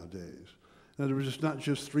get nowadays. In other words, it's not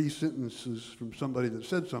just 3 sentences from somebody that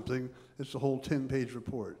said something. It's a whole 10-page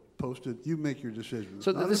report posted. You make your decision.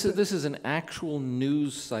 So this is an actual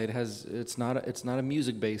news site. It's not a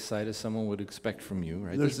music-based site as someone would expect from you,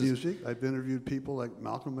 right? There's music. I've interviewed people like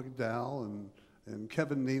Malcolm McDowell and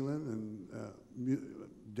Kevin Nealon and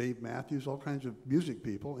Dave Matthews, all kinds of music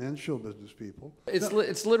people and show business people.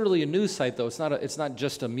 It's literally a news site, though. It's not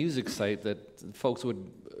just a music site that folks would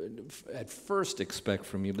at first expect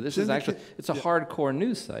from you. But this is actually a hardcore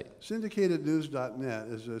news site. Syndicatednews.net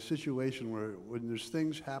is a situation where when there's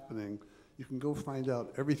things happening, you can go find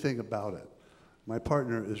out everything about it. My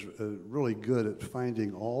partner is really good at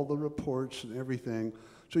finding all the reports and everything.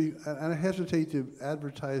 So and I hesitate to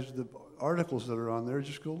advertise the articles that are on there.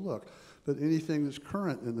 Just go look. But anything that's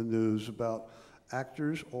current in the news about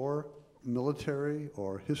actors or military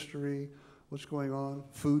or history, what's going on,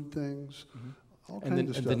 food things, all kinds of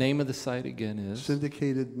stuff. And the name of the site again is?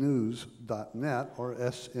 Syndicatednews.net or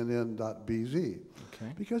snn.bz.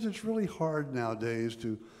 Okay. Because it's really hard nowadays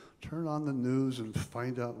to turn on the news and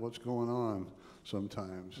find out what's going on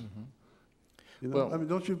sometimes. You know, I mean,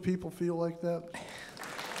 don't you people feel like that?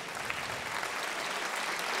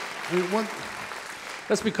 I mean,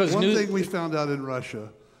 that's because one thing we found out in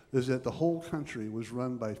Russia is that the whole country was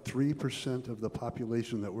run by 3% of the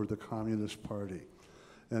population that were the Communist Party.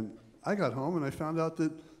 And I got home and I found out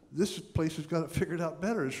that this place has got it figured out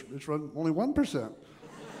better. It's run only 1%.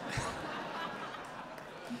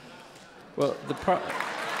 Well,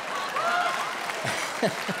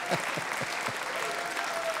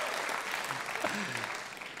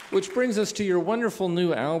 which brings us to your wonderful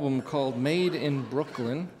new album called Made in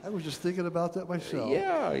Brooklyn. I was just thinking about that myself.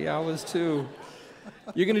 Yeah, I was too.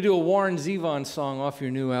 You're going to do a Warren Zevon song off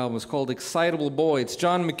your new album. It's called Excitable Boy. It's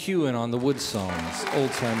John McEuen on the WoodSongs,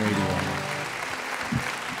 Old Time Radio.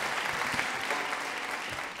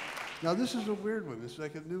 Now this is a weird one. It's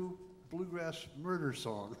like a new bluegrass murder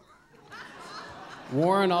song.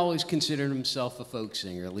 Warren always considered himself a folk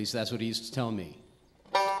singer. At least that's what he used to tell me.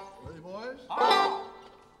 Ready, boys?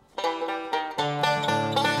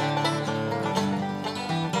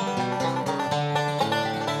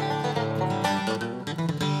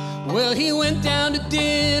 Well, he went down to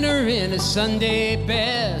dinner in his Sunday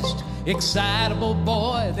best. Excitable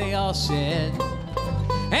boy, they all said.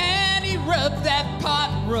 And he rubbed that pot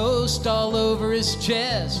roast all over his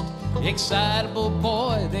chest. Excitable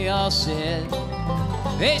boy, they all said.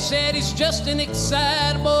 They said he's just an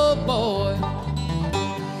excitable boy.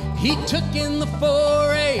 He took in the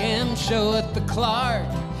 4 a.m. show at the Clark.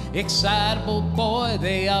 Excitable boy,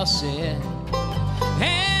 they all said.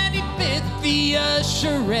 And he bit the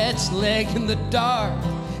usherette's leg in the dark.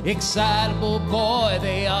 Excitable boy,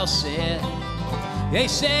 they all said. They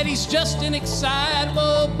said he's just an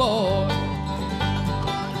excitable boy.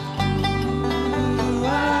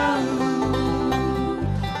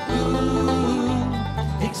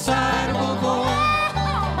 Excitable boy.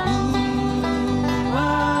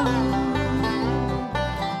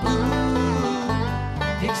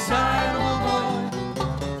 Excitable boy.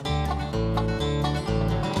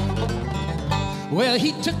 Well,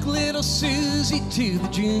 he took little Susie to the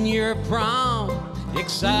junior prom.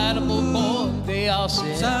 Excitable boy, they they all said.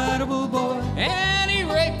 Excitable boy. And he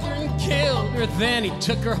raped her and killed her, then he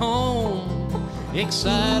took her home.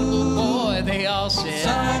 Excitable boy, they all said.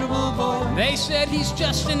 Excitable boy. They said he's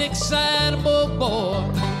just an excitable boy.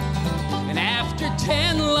 And after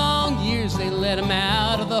 10 long years, they let him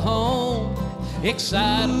out of the home.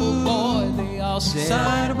 Excitable boy, they all said.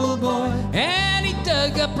 Excitable boy. And he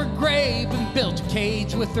dug up her grave and built a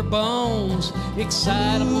cage with her bones.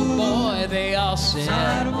 Excitable boy, they all said.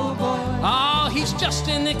 Excitable boy. Oh, he's just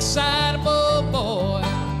an excitable boy.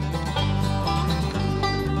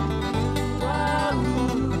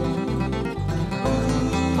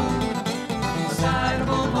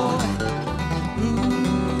 Excitable boy.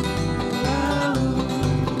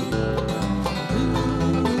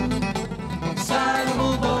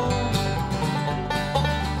 Excitable boy.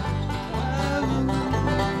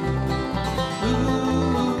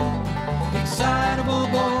 Excitable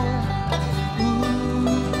boy.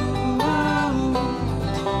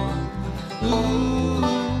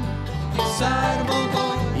 Excitable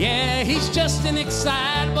boy. Yeah, he's just an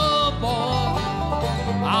excitable boy.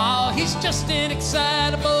 Oh, he's just an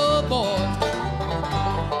excitable boy.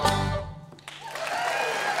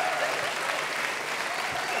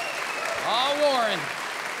 Oh, Warren.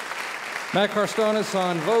 Matt Carstonis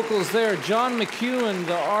on vocals there. John McEuen,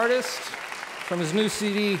 the artist, from his new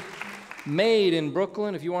CD, Made in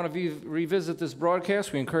Brooklyn. If you want to revisit this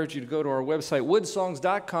broadcast, we encourage you to go to our website,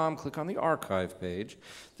 woodsongs.com, click on the archive page.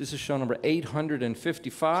 This is show number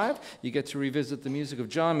 855. You get to revisit the music of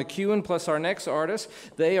John McEuen, plus our next artist.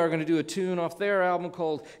 They are going to do a tune off their album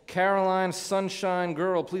called Caroline Sunshine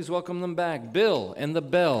Girl. Please welcome them back, Bill and the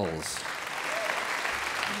Bells.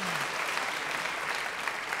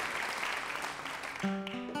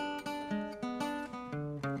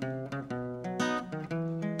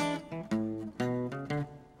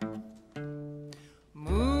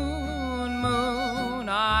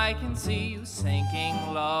 I can see you sinking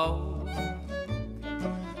low.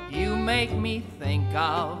 You make me think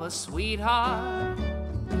of a sweetheart,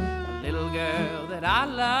 a little girl that I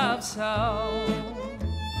love so.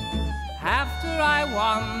 After I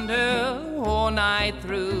wander all night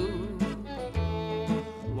through,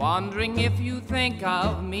 wondering if you think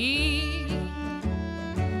of me,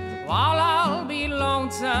 while I'll be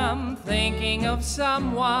lonesome thinking of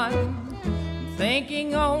someone,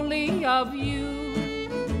 thinking only of you.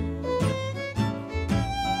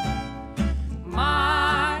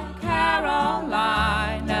 My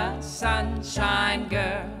Carolina sunshine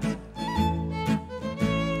girl,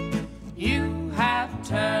 you have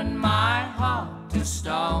turned my heart to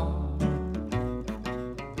stone.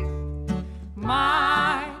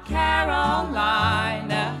 My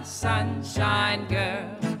Carolina sunshine girl,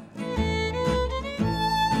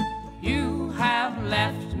 you have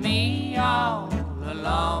left me all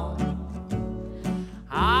alone.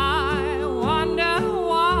 I wonder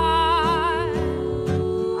why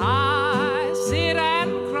I sit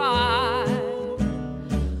and cry,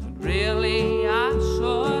 but really I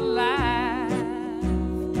sure laugh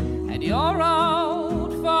at your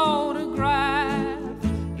old photograph.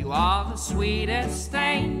 You are the sweetest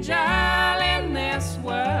angel in this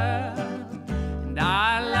world, and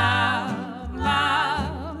I love,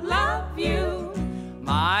 love, love you,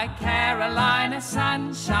 my Carolina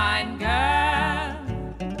sunshine girl.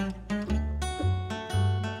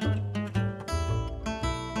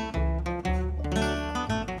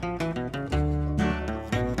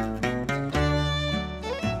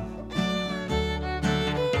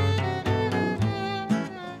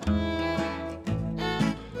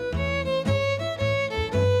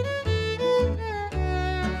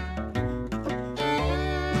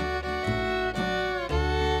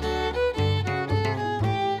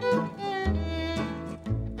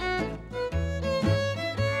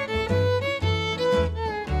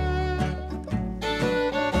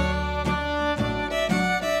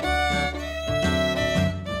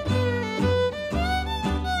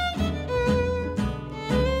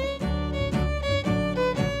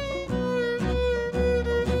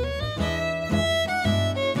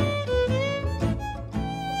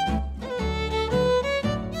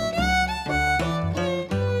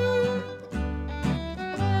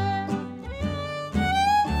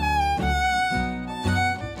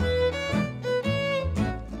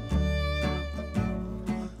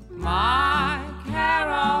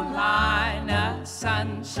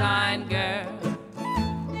 Sunshine girl,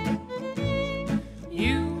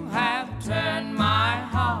 you have turned my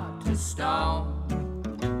heart to stone.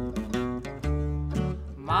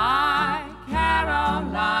 My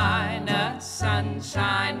Carolina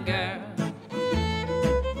sunshine girl,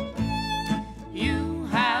 you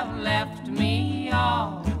have left me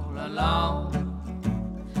all alone.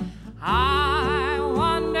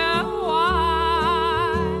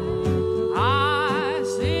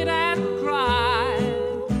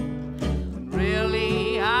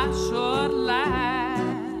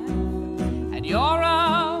 at your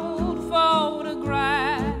old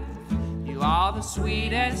photograph. You are the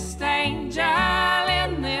sweetest angel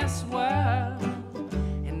in this world,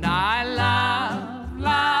 and I love,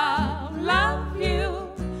 love, love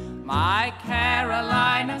you, my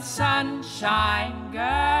Carolina sunshine girl.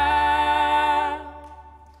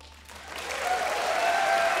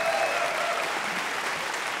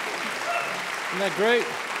 Isn't that great?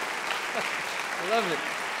 I love it.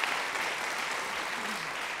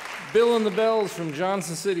 Bill and the Bells from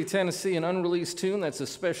Johnson City, Tennessee, an unreleased tune. That's a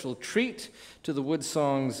special treat to the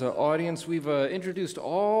WoodSongs audience. We've introduced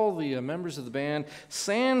all the members of the band,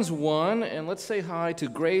 sans one, and let's say hi to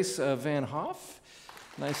Grace Van Hoff.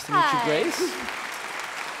 Nice to meet you, Grace.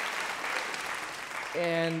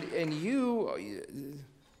 And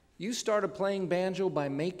you started playing banjo by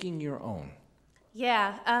making your own.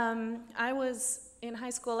 Yeah, I was in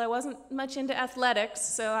high school. I wasn't much into athletics,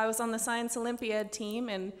 so I was on the Science Olympiad team,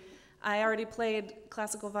 and I already played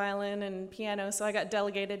classical violin and piano, so I got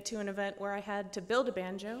delegated to an event where I had to build a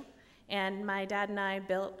banjo, and my dad and I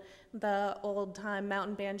built the old-time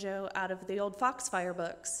mountain banjo out of the old Foxfire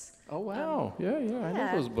books. Oh, wow. Yeah, I know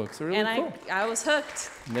those books. They're really and cool. I was hooked.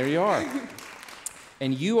 And there you are.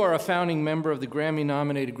 And you are a founding member of the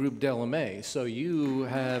Grammy-nominated group Delamay, so you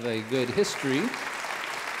have a good history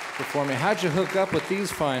performing. How'd you hook up with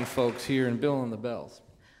these fine folks here in Bill and the Bells?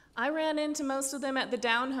 I ran into most of them at the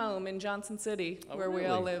Down Home in Johnson City, where we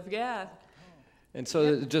all live. Yeah. And so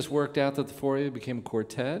it just worked out that the four of you became a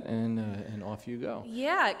quartet, and off you go.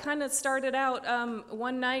 Yeah, it kind of started out,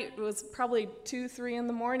 one night, it was probably 2, 3 in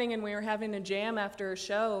the morning, and we were having a jam after a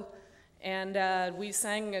show, and we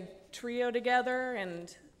sang a trio together,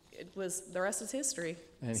 and the rest is history.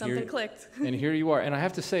 And something clicked. And here you are. And I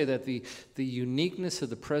have to say that the uniqueness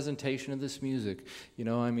of the presentation of this music, you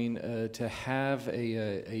know, I mean, to have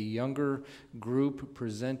a younger group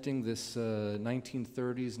presenting this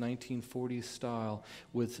 1930s, 1940s style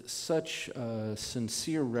with such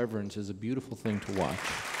sincere reverence is a beautiful thing to watch.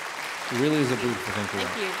 It really is a beautiful thing to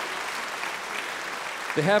watch. Thank you.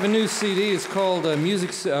 They have a new CD. It's called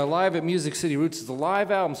Live at Music City Roots. It's a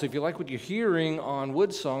live album, so if you like what you're hearing on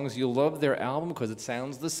WoodSongs, you'll love their album because it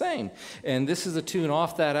sounds the same. And this is a tune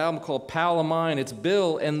off that album called Pal of Mine. It's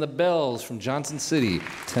Bill and the Bells from Johnson City,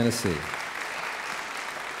 Tennessee.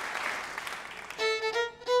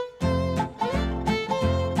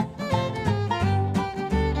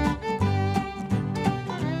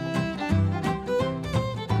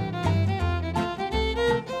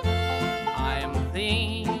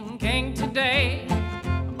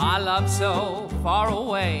 So far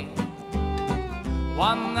away,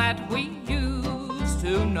 one that we used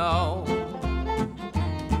to know,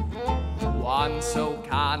 one so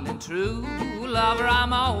kind and true. Lover,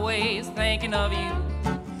 I'm always thinking of you,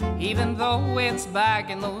 even though it's back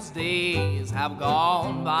in those days have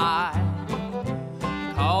gone by.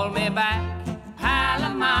 Call me back, pal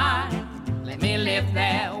of mine, let me live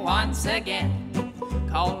there once again.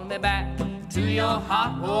 Call me back to your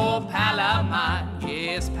heart, oh pal of mine,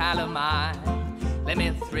 yes, pal of mine. Let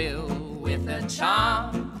me thrill with a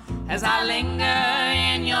charm as I linger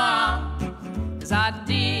in your arms, as I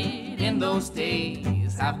did in those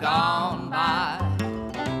days have gone by.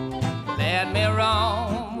 Let me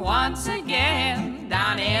roam once again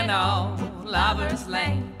down in old Lover's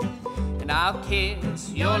Lane, and I'll kiss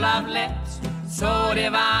your love lips so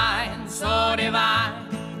divine, so divine.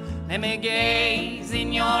 Let me gaze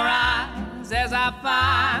in your eyes as I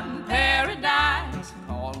find paradise.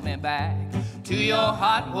 Call me back to your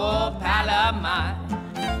heart, oh pal of mine.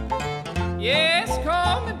 Yes,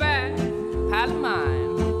 call me back, pal of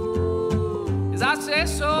mine. As I say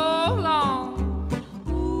so long,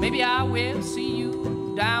 maybe I will see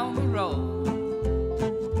you down the road.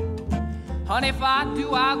 Honey, if I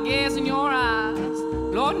do, I'll gaze in your eyes.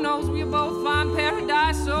 Lord knows we'll both find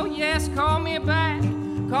paradise. So yes, call me back,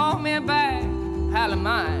 pal of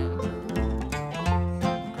mine.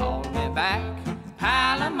 Back,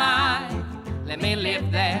 pal of mine, let me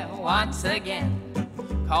live there once again.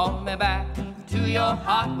 Call me back to your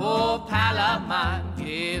heart, oh pal of mine,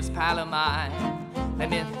 yes, pal of mine. Let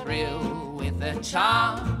me thrill with a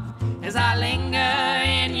charm as I linger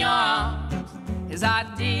in your arms, as I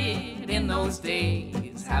did in those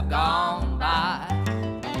days have gone by.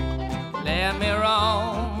 Let me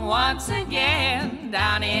roam once again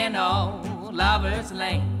down in old Lover's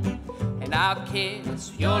Lane, and I'll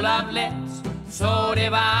kiss your love lips so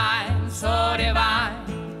divine, so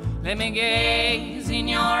divine. Let me gaze in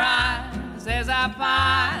your eyes as I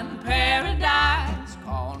find paradise.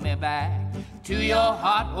 Call me back to your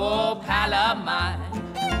heart, oh pal of mine.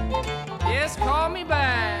 Yes, call me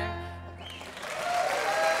back.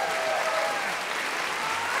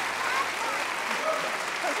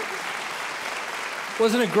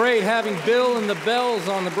 Wasn't it great having Bill and the Bells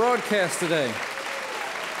on the broadcast today?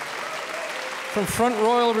 From Front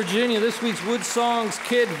Royal, Virginia, this week's WoodSongs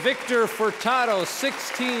kid, Victor Furtado,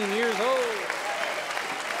 16 years old.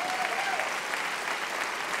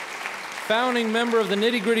 Founding member of the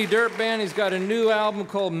Nitty Gritty Dirt Band. He's got a new album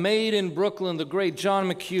called Made in Brooklyn, the great John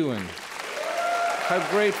McEuen. How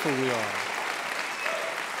grateful we are.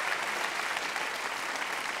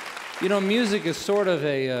 You know, music is sort of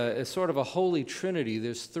a holy trinity.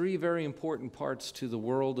 There's three very important parts to the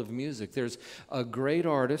world of music. There's a great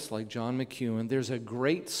artist like John McEuen. There's a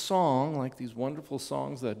great song like these wonderful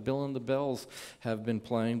songs that Bill and the Bells have been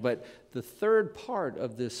playing. But the third part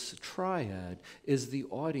of this triad is the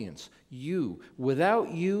audience, you. Without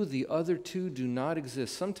you, the other two do not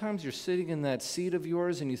exist. Sometimes you're sitting in that seat of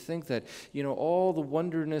yours and you think that, you know, all the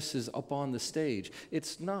wonderness is up on the stage.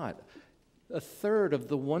 It's not. A third of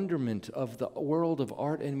the wonderment of the world of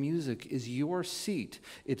art and music is your seat.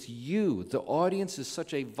 It's you. The audience is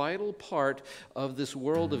such a vital part of this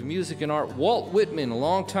world of music and art. Walt Whitman, a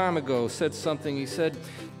long time ago, said something. He said,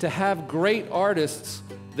 to have great artists,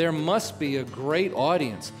 there must be a great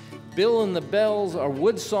audience. Bill and the Bells are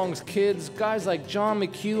WoodSongs kids. Guys like John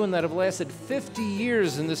McEuen that have lasted 50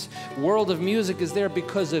 years in this world of music is there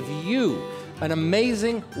because of you. An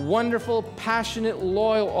amazing, wonderful, passionate,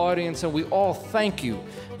 loyal audience, and we all thank you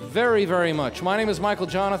very, very much. My name is Michael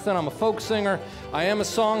Jonathan. I'm a folk singer. I am a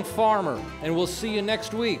song farmer, and we'll see you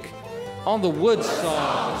next week on the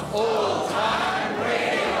WoodSongs Old Time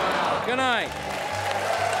Radio. Good night.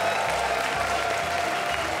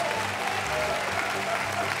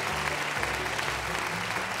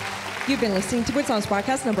 You've been listening to WoodSongs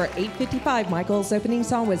broadcast number 855. Michael's opening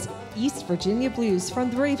song was East Virginia Blues from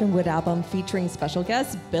the Ravenwood album featuring special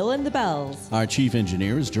guests Bill and the Bells. Our chief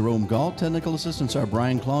engineer is Jerome Galt. Technical assistants are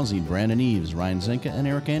Brian Clausey, Brandon Eves, Ryan Zenka, and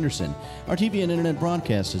Eric Anderson. Our TV and internet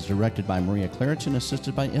broadcast is directed by Maria Claridge,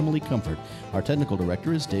 assisted by Emily Comfort. Our technical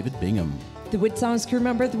director is David Bingham. The WoodSongs crew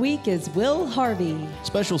member of the week is Will Harvey.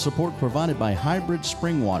 Special support provided by Hybrid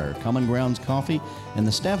Spring Water, Common Grounds Coffee, and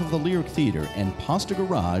the staff of the Lyric Theater and Pasta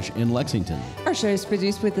Garage in Lexington. Our show is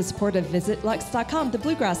produced with the support of VisitLux.com, the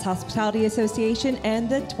Bluegrass Hospitality Association, and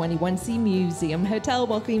the 21C Museum Hotel,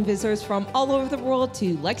 welcoming visitors from all over the world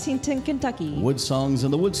to Lexington, Kentucky. WoodSongs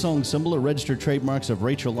and the WoodSongs symbol are registered trademarks of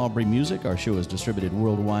Rachel Aubrey Music. Our show is distributed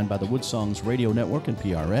worldwide by the WoodSongs Radio Network and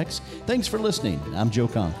PRX. Thanks for listening. I'm Joe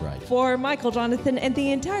Conkright. For Michael Jonathan and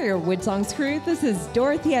the entire WoodSongs crew, this is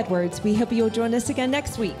Dorothy Edwards. We hope you'll join us again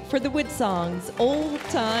next week for the WoodSongs Old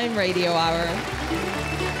Time Radio Hour.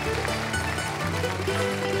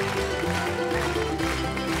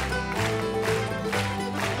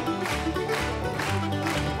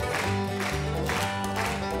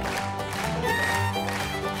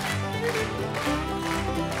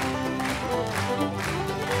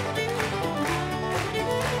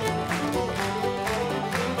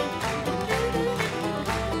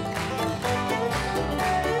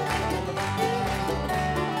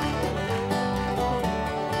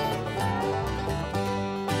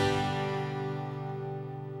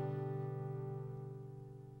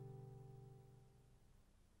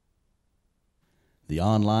 The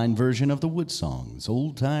online version of the WoodSongs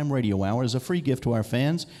Old Time Radio Hour is a free gift to our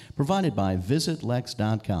fans provided by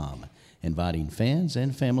VisitLex.com, inviting fans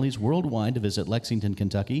and families worldwide to visit Lexington,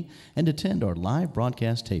 Kentucky, and attend our live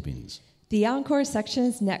broadcast tapings. The Encore section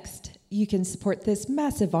is next. You can support this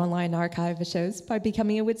massive online archive of shows by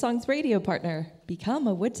becoming a WoodSongs radio partner. Become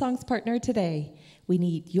a WoodSongs partner today. We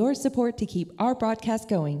need your support to keep our broadcast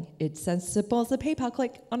going. It's as simple as a PayPal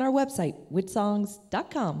click on our website,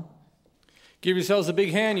 woodsongs.com. Give yourselves a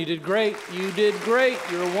big hand. You did great. You did great.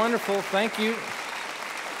 You're wonderful. Thank you.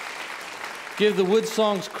 Give the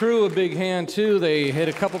WoodSongs crew a big hand, too. They hit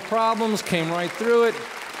a couple problems, came right through it,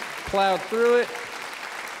 plowed through it,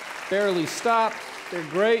 barely stopped. They're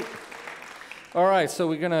great. All right, so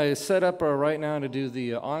we're going to set up right now to do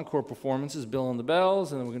the encore performances, Bill and the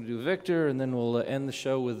Bells, and then we're going to do Victor, and then we'll end the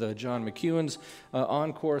show with John McEwen's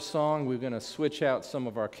encore song. We're going to switch out some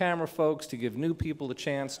of our camera folks to give new people the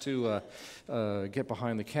chance to get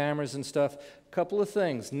behind the cameras and stuff. Couple of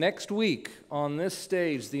things. Next week on this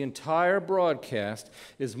stage, the entire broadcast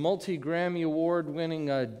is multi-Grammy Award-winning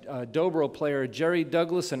dobro player Jerry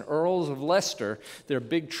Douglas and Earls of Leicester. Their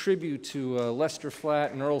big tribute to Lester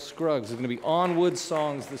Flatt and Earl Scruggs is going to be on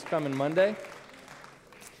WoodSongs this coming Monday.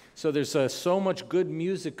 So there's so much good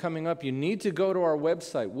music coming up. You need to go to our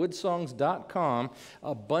website, woodsongs.com.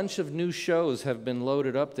 A bunch of new shows have been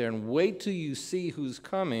loaded up there, and wait till you see who's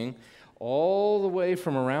coming all the way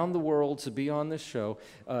from around the world to be on this show.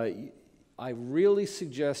 I really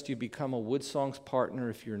suggest you become a WoodSongs partner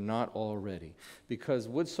if you're not already, because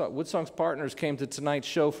WoodSongs partners came to tonight's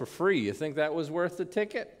show for free. You think that was worth the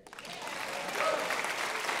ticket?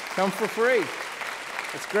 Come for free.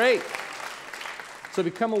 It's great. So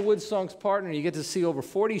become a WoodSongs partner. You get to see over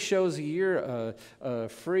 40 shows a year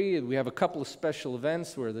free. We have a couple of special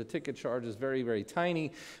events where the ticket charge is very, very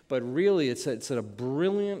tiny. But really, it's a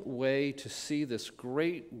brilliant way to see this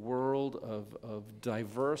great world of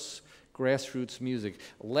diverse grassroots music.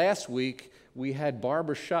 Last week, we had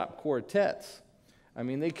barbershop quartets. I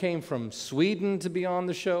mean, they came from Sweden to be on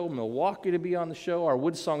the show, Milwaukee to be on the show. Our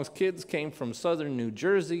WoodSongs kids came from southern New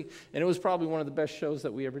Jersey, and it was probably one of the best shows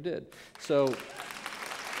that we ever did. So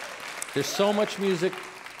there's so much music.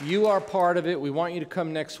 You are part of it. We want you to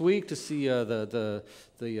come next week to see the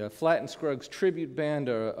Flat and Scruggs tribute band,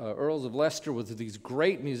 Earls of Leicester, with these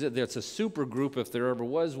great music. It's a super group if there ever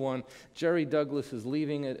was one. Jerry Douglas is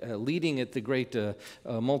leading it, the great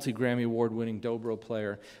multi-Grammy Award-winning dobro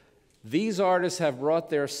player. These artists have brought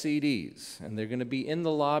their CDs, and they're going to be in the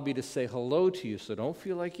lobby to say hello to you, so don't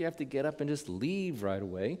feel like you have to get up and just leave right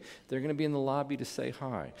away. They're going to be in the lobby to say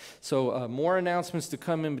hi. So more announcements to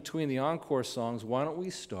come in between the encore songs. Why don't we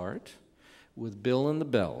start with Bill and the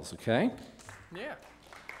Bells, okay? Yeah.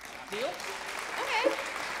 Deal? Okay.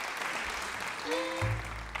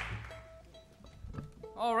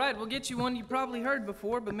 All right, we'll get you one you probably heard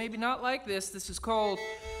before, but maybe not like this. This is called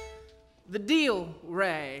The Deal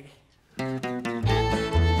Rag.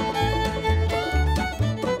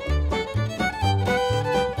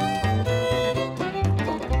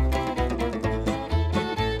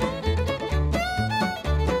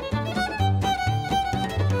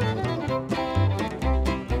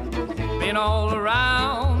 Been all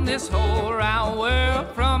around this whole round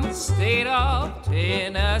world, from the state of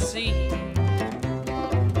Tennessee.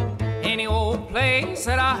 Any old place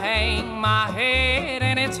that I hang my head,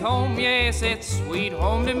 and it's home, yes, it's sweet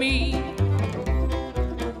home to me.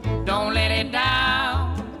 Don't let it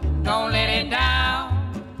down, don't let it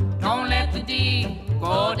down, don't let the deal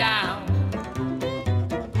go down.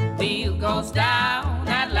 Deal goes down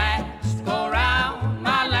at last, go round,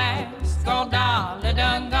 my last gold dollar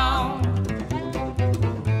done gone.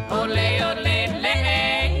 Ole, ole, ole,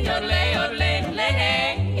 ole, ole, ole,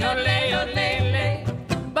 ole, ole, ole.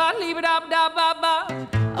 Ba leave it up, da ba ba.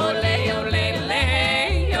 Ole, ole, ole, ole,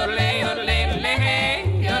 ole, ole, ole,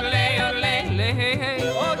 ole, ole.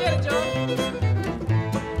 Oh, get it, Joe.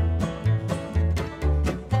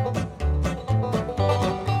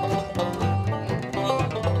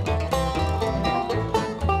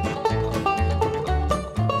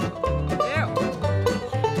 Yeah.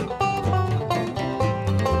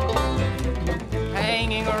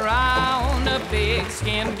 Hanging around a big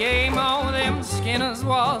skin game, all them skinners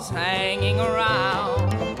was hanging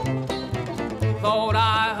around. Thought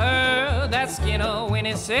I heard that Skinner when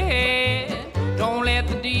he said, don't let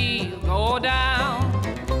the deal go down.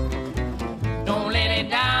 Don't let it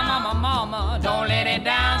down, mama, mama, don't let it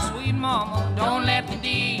down, sweet mama, don't let the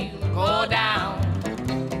deal go down.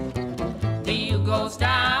 Deal goes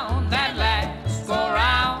down, that last go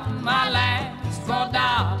round, my last go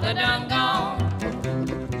dollar done gone.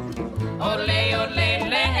 Ole, ole,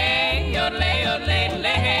 ole, ole, ole, ole, ole,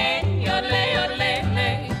 ole, ole.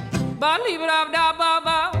 Ba leave it up, da ba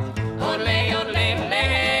ba. Ole, ole, ole,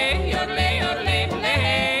 ole, ole, ole,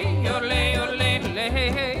 ole, ole, ole.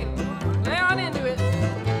 Lay on into it.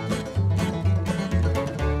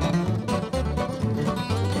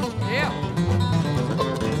 Yeah.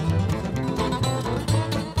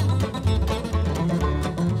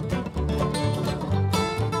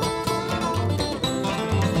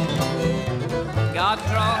 Got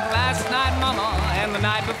drunk last night, mama, and the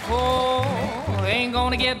night before. Ain't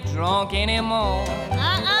gonna get drunk anymore.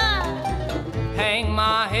 Hang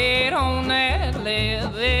my head on that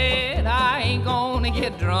levee. I ain't gonna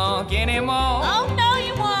get drunk anymore. Oh, no,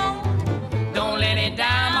 you won't. Don't let it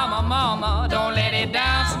down, mama, mama. Don't let it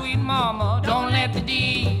down, sweet mama. Don't let the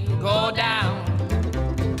deal go down.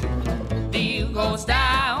 Deal goes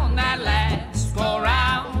down, that last go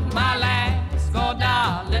round, my last go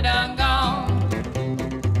dollar done gone.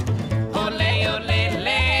 Ole, ole, ole,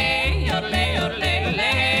 ole, ole, ole, ole, ole,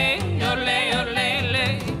 ole.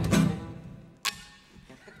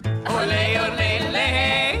 Ole, ole, ole, ole,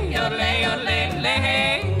 ole, ole, ole, ole,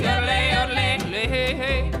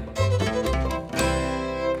 ole.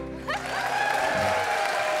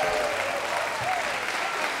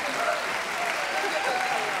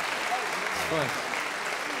 Fun.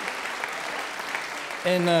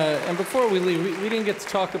 And before we leave, we didn't get to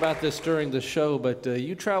talk about this during the show, but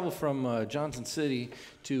you travel from Johnson City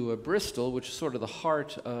to Bristol, which is sort of the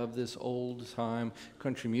heart of this old-time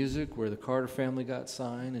country music, where the Carter family got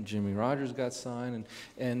signed and Jimmy Rogers got signed,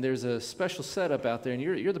 and there's a special setup out there, and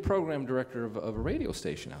you're the program director of a radio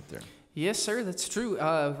station out there. Yes, sir, that's true.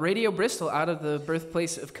 Radio Bristol, out of the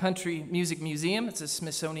birthplace of Country Music Museum. It's a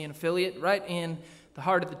Smithsonian affiliate right in the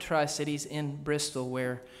heart of the Tri-Cities in Bristol,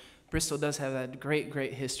 where Bristol does have that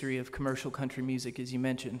great history of commercial country music, as you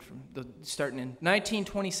mentioned, starting in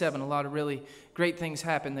 1927. A lot of really great things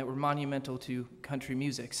happened that were monumental to country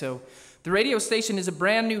music. So the radio station is a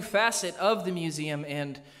brand new facet of the museum,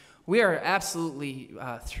 and we are absolutely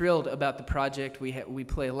thrilled about the project. We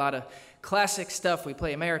play a lot of classic stuff. We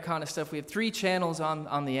play Americana stuff. We have 3 channels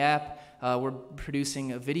on the app. We're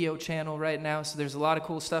producing a video channel right now, so there's a lot of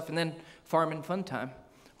cool stuff. And then Farm and Fun Time,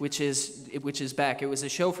 which is back. It was a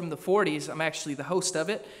show from the 40s. I'm actually the host of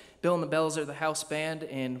it. Bill and the Bells are the house band,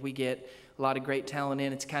 and we get a lot of great talent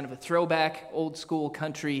in. It's kind of a throwback, old school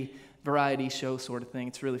country variety show sort of thing.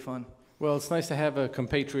 It's really fun. Well, it's nice to have a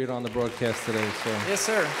compatriot on the broadcast today. So yes,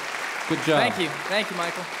 sir. Good job. Thank you,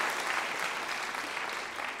 Michael.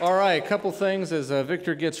 All right, a couple things as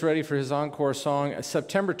Victor gets ready for his encore song.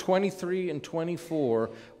 September 23 and 24,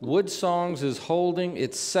 WoodSongs is holding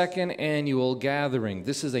its 2nd annual gathering.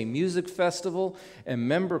 This is a music festival and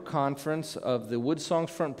member conference of the WoodSongs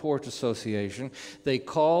Front Porch Association. They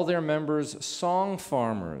call their members song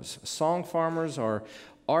farmers. Song farmers are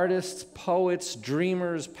artists, poets,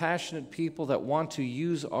 dreamers, passionate people that want to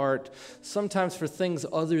use art sometimes for things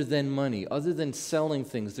other than money, other than selling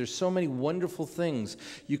things. There's so many wonderful things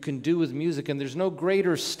you can do with music, and there's no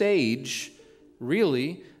greater stage,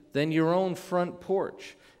 really, than your own front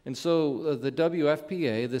porch. And so the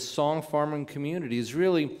WFPA, this song farming community, is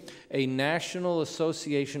really a national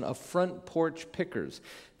association of front porch pickers.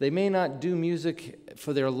 They may not do music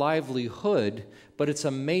for their livelihood, but it's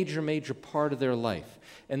a major part of their life.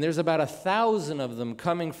 And there's about 1,000 of them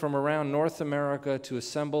coming from around North America to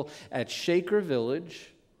assemble at Shaker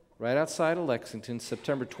Village, right outside of Lexington,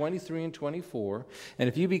 September 23 and 24. And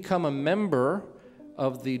if you become a member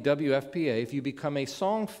of the WFPA, if you become a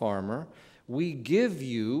song farmer, we give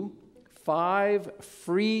you 5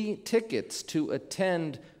 free tickets to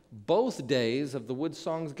attend both days of the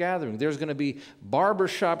WoodSongs gathering. There's going to be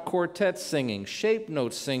barbershop quartets singing, shape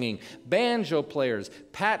notes singing, banjo players.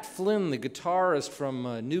 Pat Flynn, the guitarist from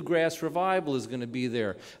Newgrass Revival, is going to be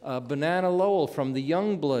there. Banana Lowell from the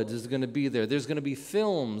Youngbloods is going to be there. There's going to be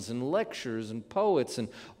films and lectures and poets and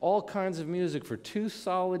all kinds of music for 2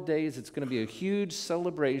 solid days. It's going to be a huge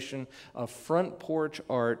celebration of front porch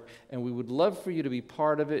art, and we would love for you to be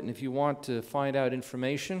part of it. And if you want to find out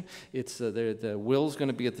information, it's the Will's going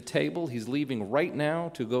to be at the table. He's leaving right now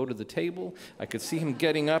to go to the table. I could see him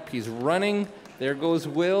getting up. He's running. There goes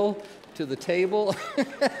Will to the table.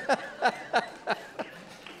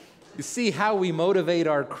 You see how we motivate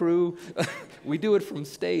our crew? We do it from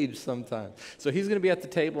stage sometimes. So he's going to be at the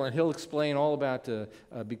table, and he'll explain all about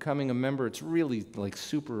becoming a member. It's really like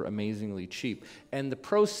super amazingly cheap. And the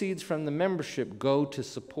proceeds from the membership go to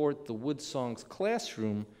support the WoodSongs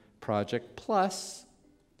Classroom project. Plus,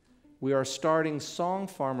 we are starting song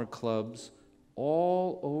farmer clubs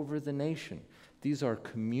all over the nation. These are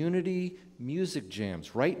community music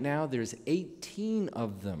jams. Right now, there's 18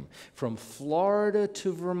 of them, from Florida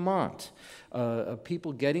to Vermont, of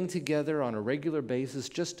people getting together on a regular basis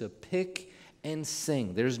just to pick and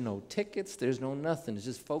sing. There's no tickets, there's no nothing. It's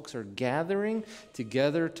just folks are gathering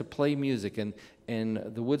together to play music. And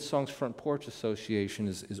the WoodSongs Front Porch Association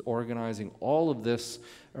is organizing all of this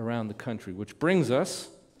around the country, which brings us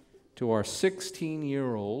to our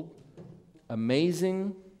 16-year-old,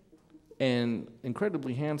 amazing and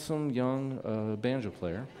incredibly handsome young banjo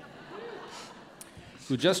player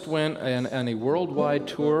who just went on a worldwide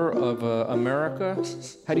tour of America.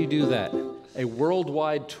 How do you do that? A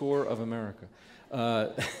worldwide tour of America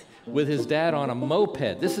with his dad on a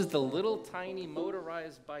moped. This is the little tiny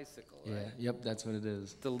motorized bicycle, right? Yeah, yep, that's what it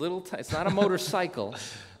is. The little it's not a motorcycle.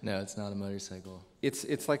 No, it's not a motorcycle.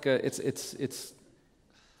 It's like it's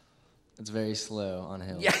very slow on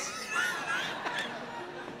hills. Yes.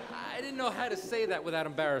 I didn't know how to say that without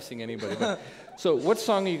embarrassing anybody. But, so what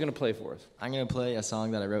song are you going to play for us? I'm going to play a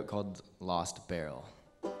song that I wrote called Lost Barrel.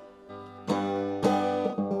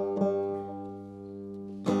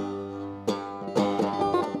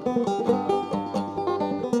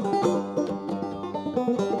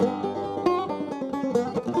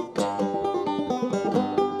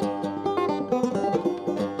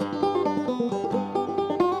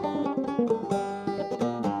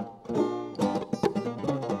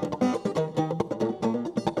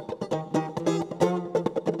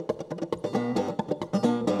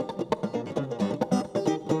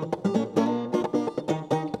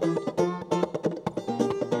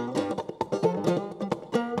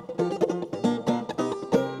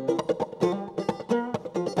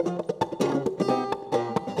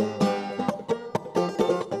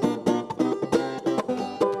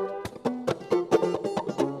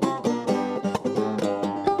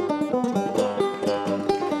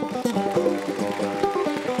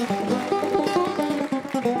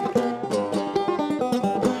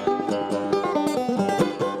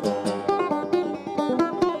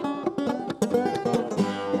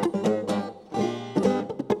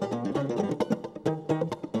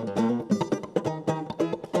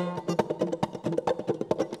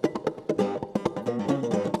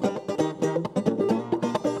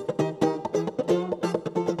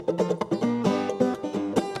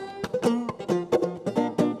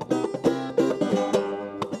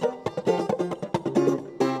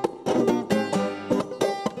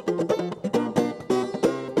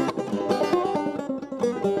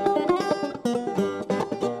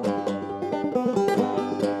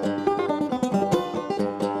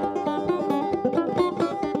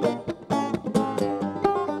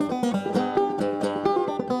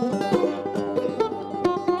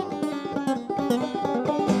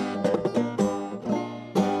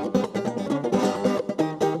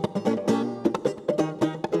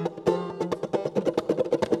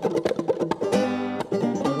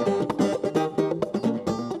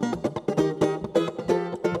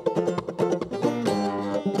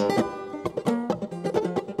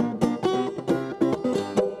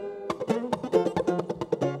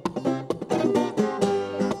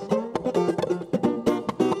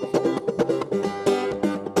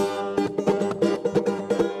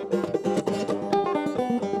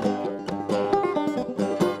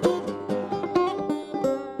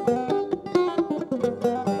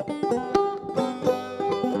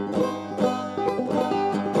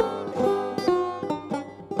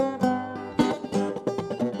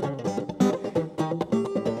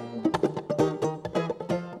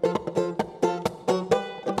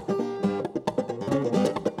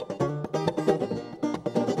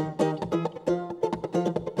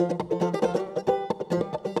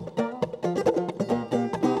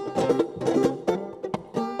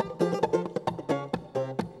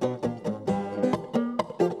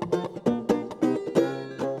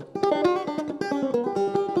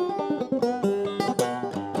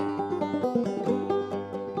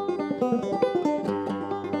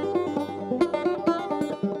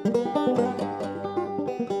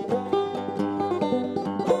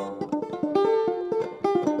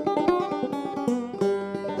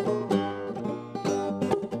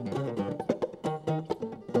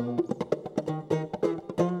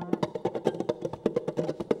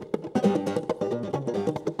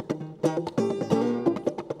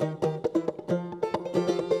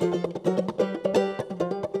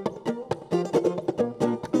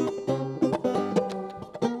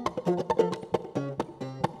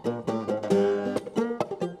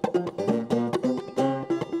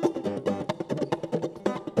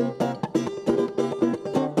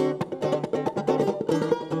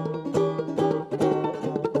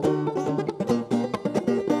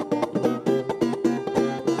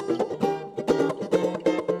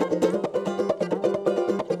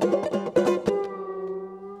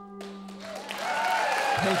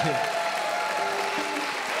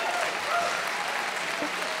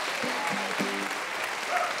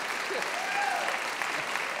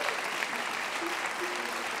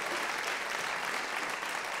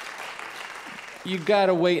 You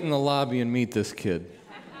gotta wait in the lobby and meet this kid.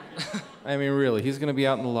 I mean, really, he's going to be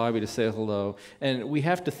out in the lobby to say hello. And we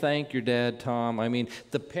have to thank your dad, Tom. I mean,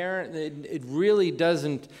 the parent, it really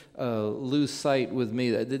doesn't lose sight with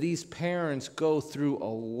me that these parents go through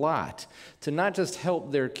a lot to not just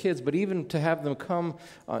help their kids, but even to have them come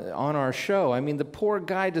on our show. I mean, the poor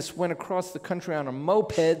guy just went across the country on a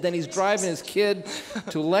moped, then he's driving his kid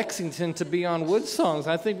to Lexington to be on WoodSongs.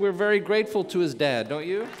 I think we're very grateful to his dad, don't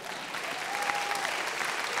you?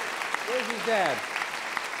 Where's his dad?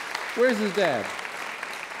 Where's his dad?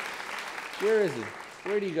 Where is he?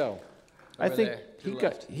 Where'd he go? I think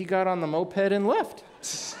he got on the moped and left.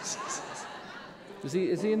 Is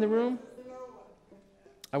he in the room?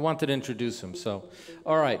 I wanted to introduce him. So,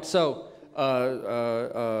 all right. So,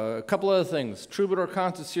 a couple other things. Troubadour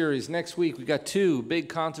concert series next week. We got 2 big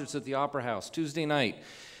concerts at the Opera House Tuesday night.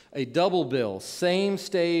 A double bill, same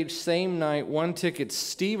stage, same night, 1 ticket.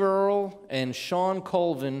 Steve Earle and Sean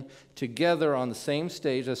Colvin together on the same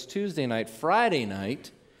stage. That's Tuesday night. Friday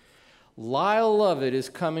night, Lyle Lovett is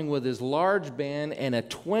coming with his large band and a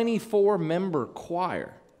 24-member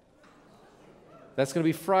choir. That's going to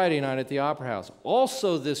be Friday night at the Opera House.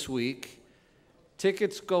 Also this week,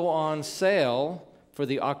 tickets go on sale for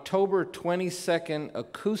the October 22nd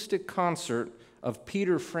acoustic concert of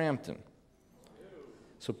Peter Frampton.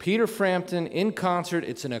 So Peter Frampton in concert,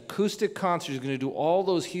 it's an acoustic concert. He's going to do all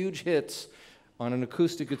those huge hits on an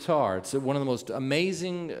acoustic guitar. It's one of the most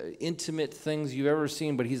amazing, intimate things you've ever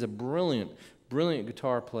seen, but he's a brilliant, brilliant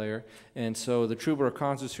guitar player. And so the Troubadour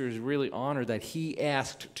Concert Series is really honored that he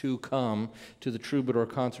asked to come to the Troubadour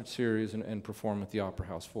Concert Series and perform at the Opera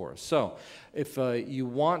House for us. So if you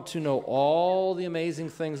want to know all the amazing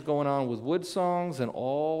things going on with WoodSongs and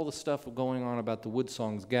all the stuff going on about the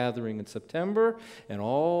WoodSongs gathering in September and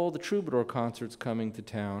all the Troubadour concerts coming to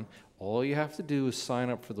town, all you have to do is sign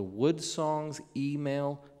up for the WoodSongs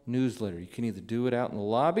email newsletter. You can either do it out in the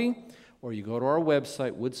lobby or you go to our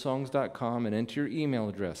website, woodsongs.com, and enter your email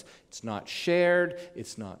address. It's not shared,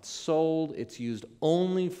 it's not sold, it's used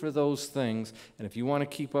only for those things. And if you want to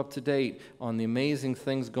keep up to date on the amazing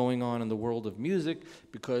things going on in the world of music,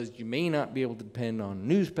 because you may not be able to depend on a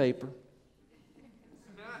newspaper,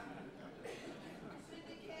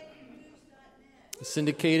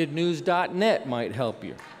 syndicatednews.net might help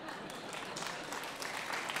you.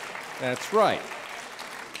 That's right.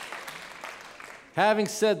 Having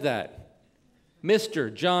said that,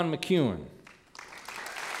 Mr. John McEuen.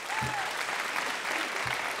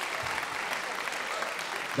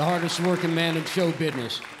 The hardest working man in show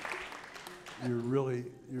business. You're really,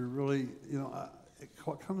 you know,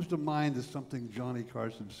 what comes to mind is something Johnny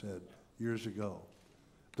Carson said years ago.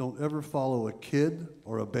 Don't ever follow a kid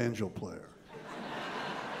or a banjo player.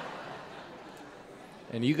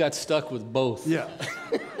 And you got stuck with both. Yeah.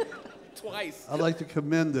 Twice. I'd like to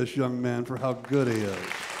commend this young man for how good he is.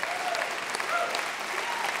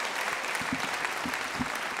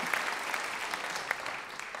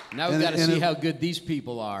 Now we've got to see how good these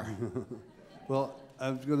people are. Well,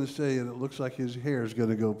 I was going to say, and it looks like his hair is going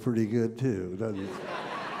to go pretty good too, doesn't it?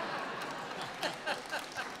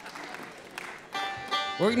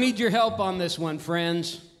 We're going to need your help on this one,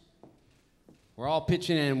 friends. We're all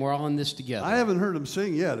pitching in. We're all in this together. I haven't heard him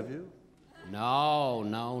sing yet, have you? No.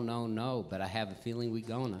 But I have a feeling we're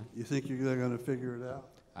gonna. You think you're going to figure it out?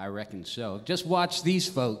 I reckon so. Just watch these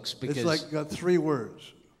folks because... It's like got 3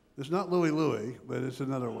 words. It's not Louie Louie, but it's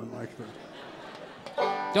another one like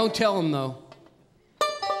that. Don't tell them, though.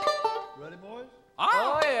 Ready, boys?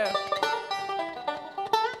 Oh yeah.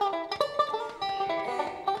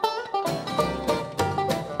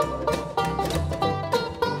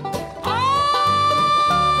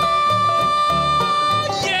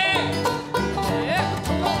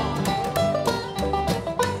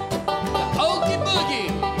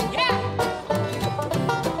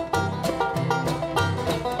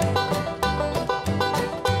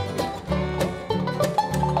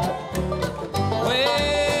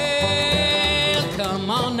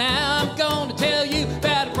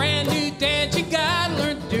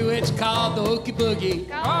 Boogie.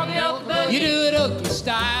 You do it Okie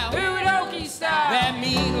style. Do it Okie style. That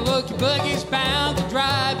mean Okie boogie's bound to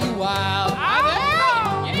drive you wild.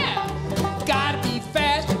 Yeah. Gotta be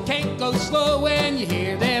fast, you can't go slow when you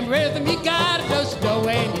hear them rhythm. You gotta go slow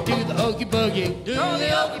when you do the Okie boogie. Do the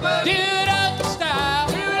Okie boogie. Do it Okie style.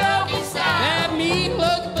 Do it Okie style. That mean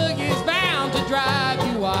Okie boogie's bound to drive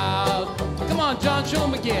you wild. Come on, John, show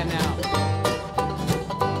him again now.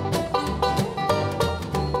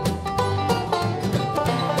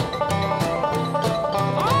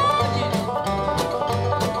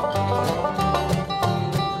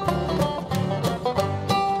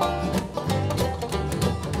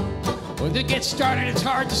 get started, it's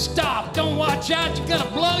hard to stop. Don't watch out, you're gonna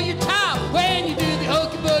blow your top when you do the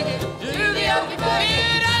okey boogie. Do the okey boogie. Do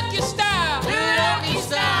it okey style. Do it okey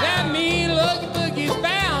style. That mean okey boogie's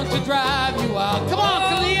bound to drive you wild. Come on,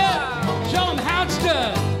 Kalia, show them how it's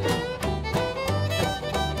done.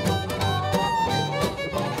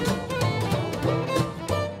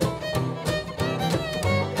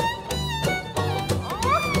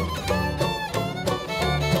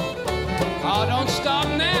 Oh, don't stop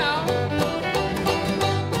now.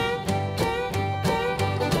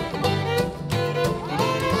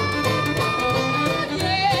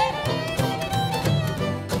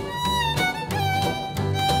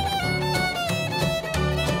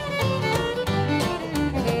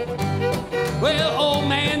 Well, old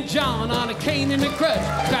man John on a cane and a crutch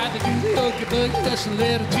tried to do the okey boogie just a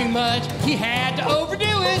little too much. He had to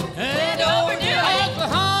overdo it.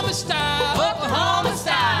 Oklahoma style. Oklahoma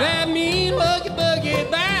style. That mean okey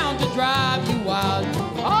boogie bound to drive you wild.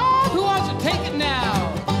 Oh, who wants to take it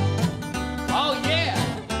now? Oh yeah.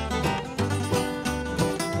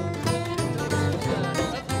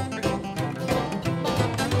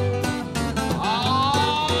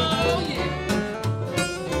 Oh yeah.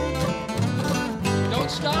 Don't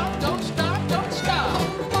stop, don't stop, don't stop.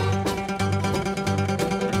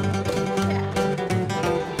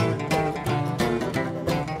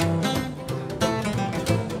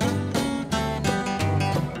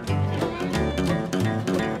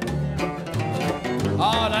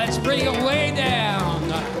 Oh, let's bring it way down.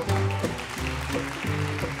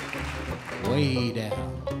 Way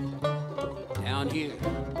down. Down here.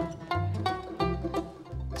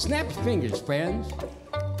 Snap your fingers, friends.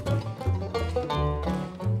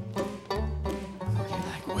 Okay,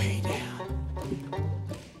 like way down.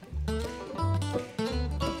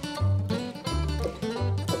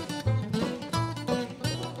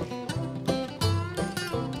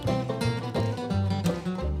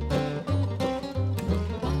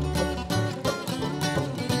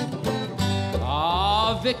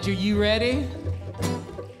 Oh, Victor, you ready?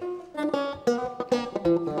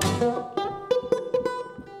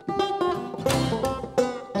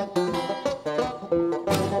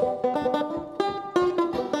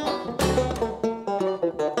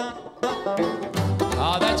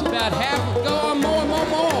 Oh, that's about half. Go on, more.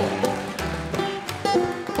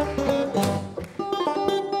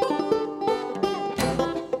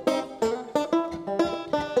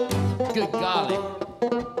 Good golly.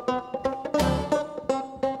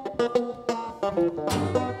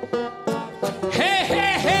 Hey,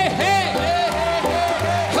 hey, hey, hey!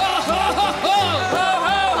 Ho, ho, ho, ho! Ho,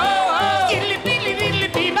 ho, ho, ho! Diddly, diddly, diddly,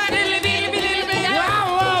 bee, ba, diddly, diddly, diddly, bee. Wow,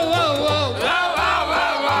 wow, wow, wow! Wow, wow,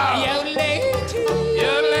 wow, wow. Yodelay,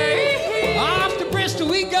 Yodelay. off to Bristol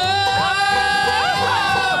we go.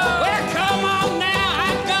 Well, come on now,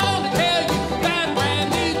 I'm gonna tell you about a brand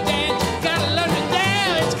new dance. Gotta learn it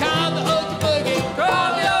now. It's called the okey boogie. Call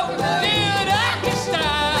the okey boogie. Do it okey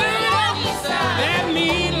style. Do it okey style. That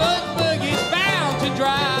mean okey boogie's bound to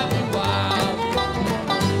drive you wild.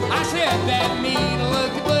 I said that mean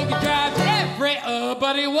okey boogie drives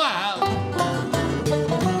everybody wild.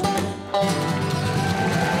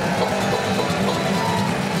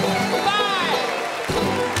 Bye.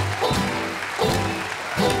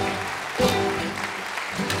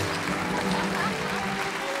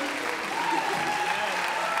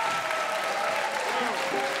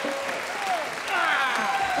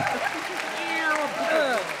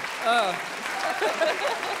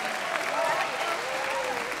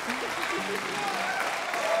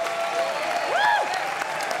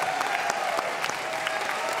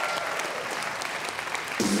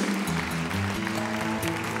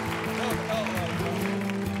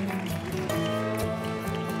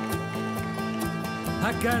 I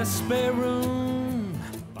got a spare room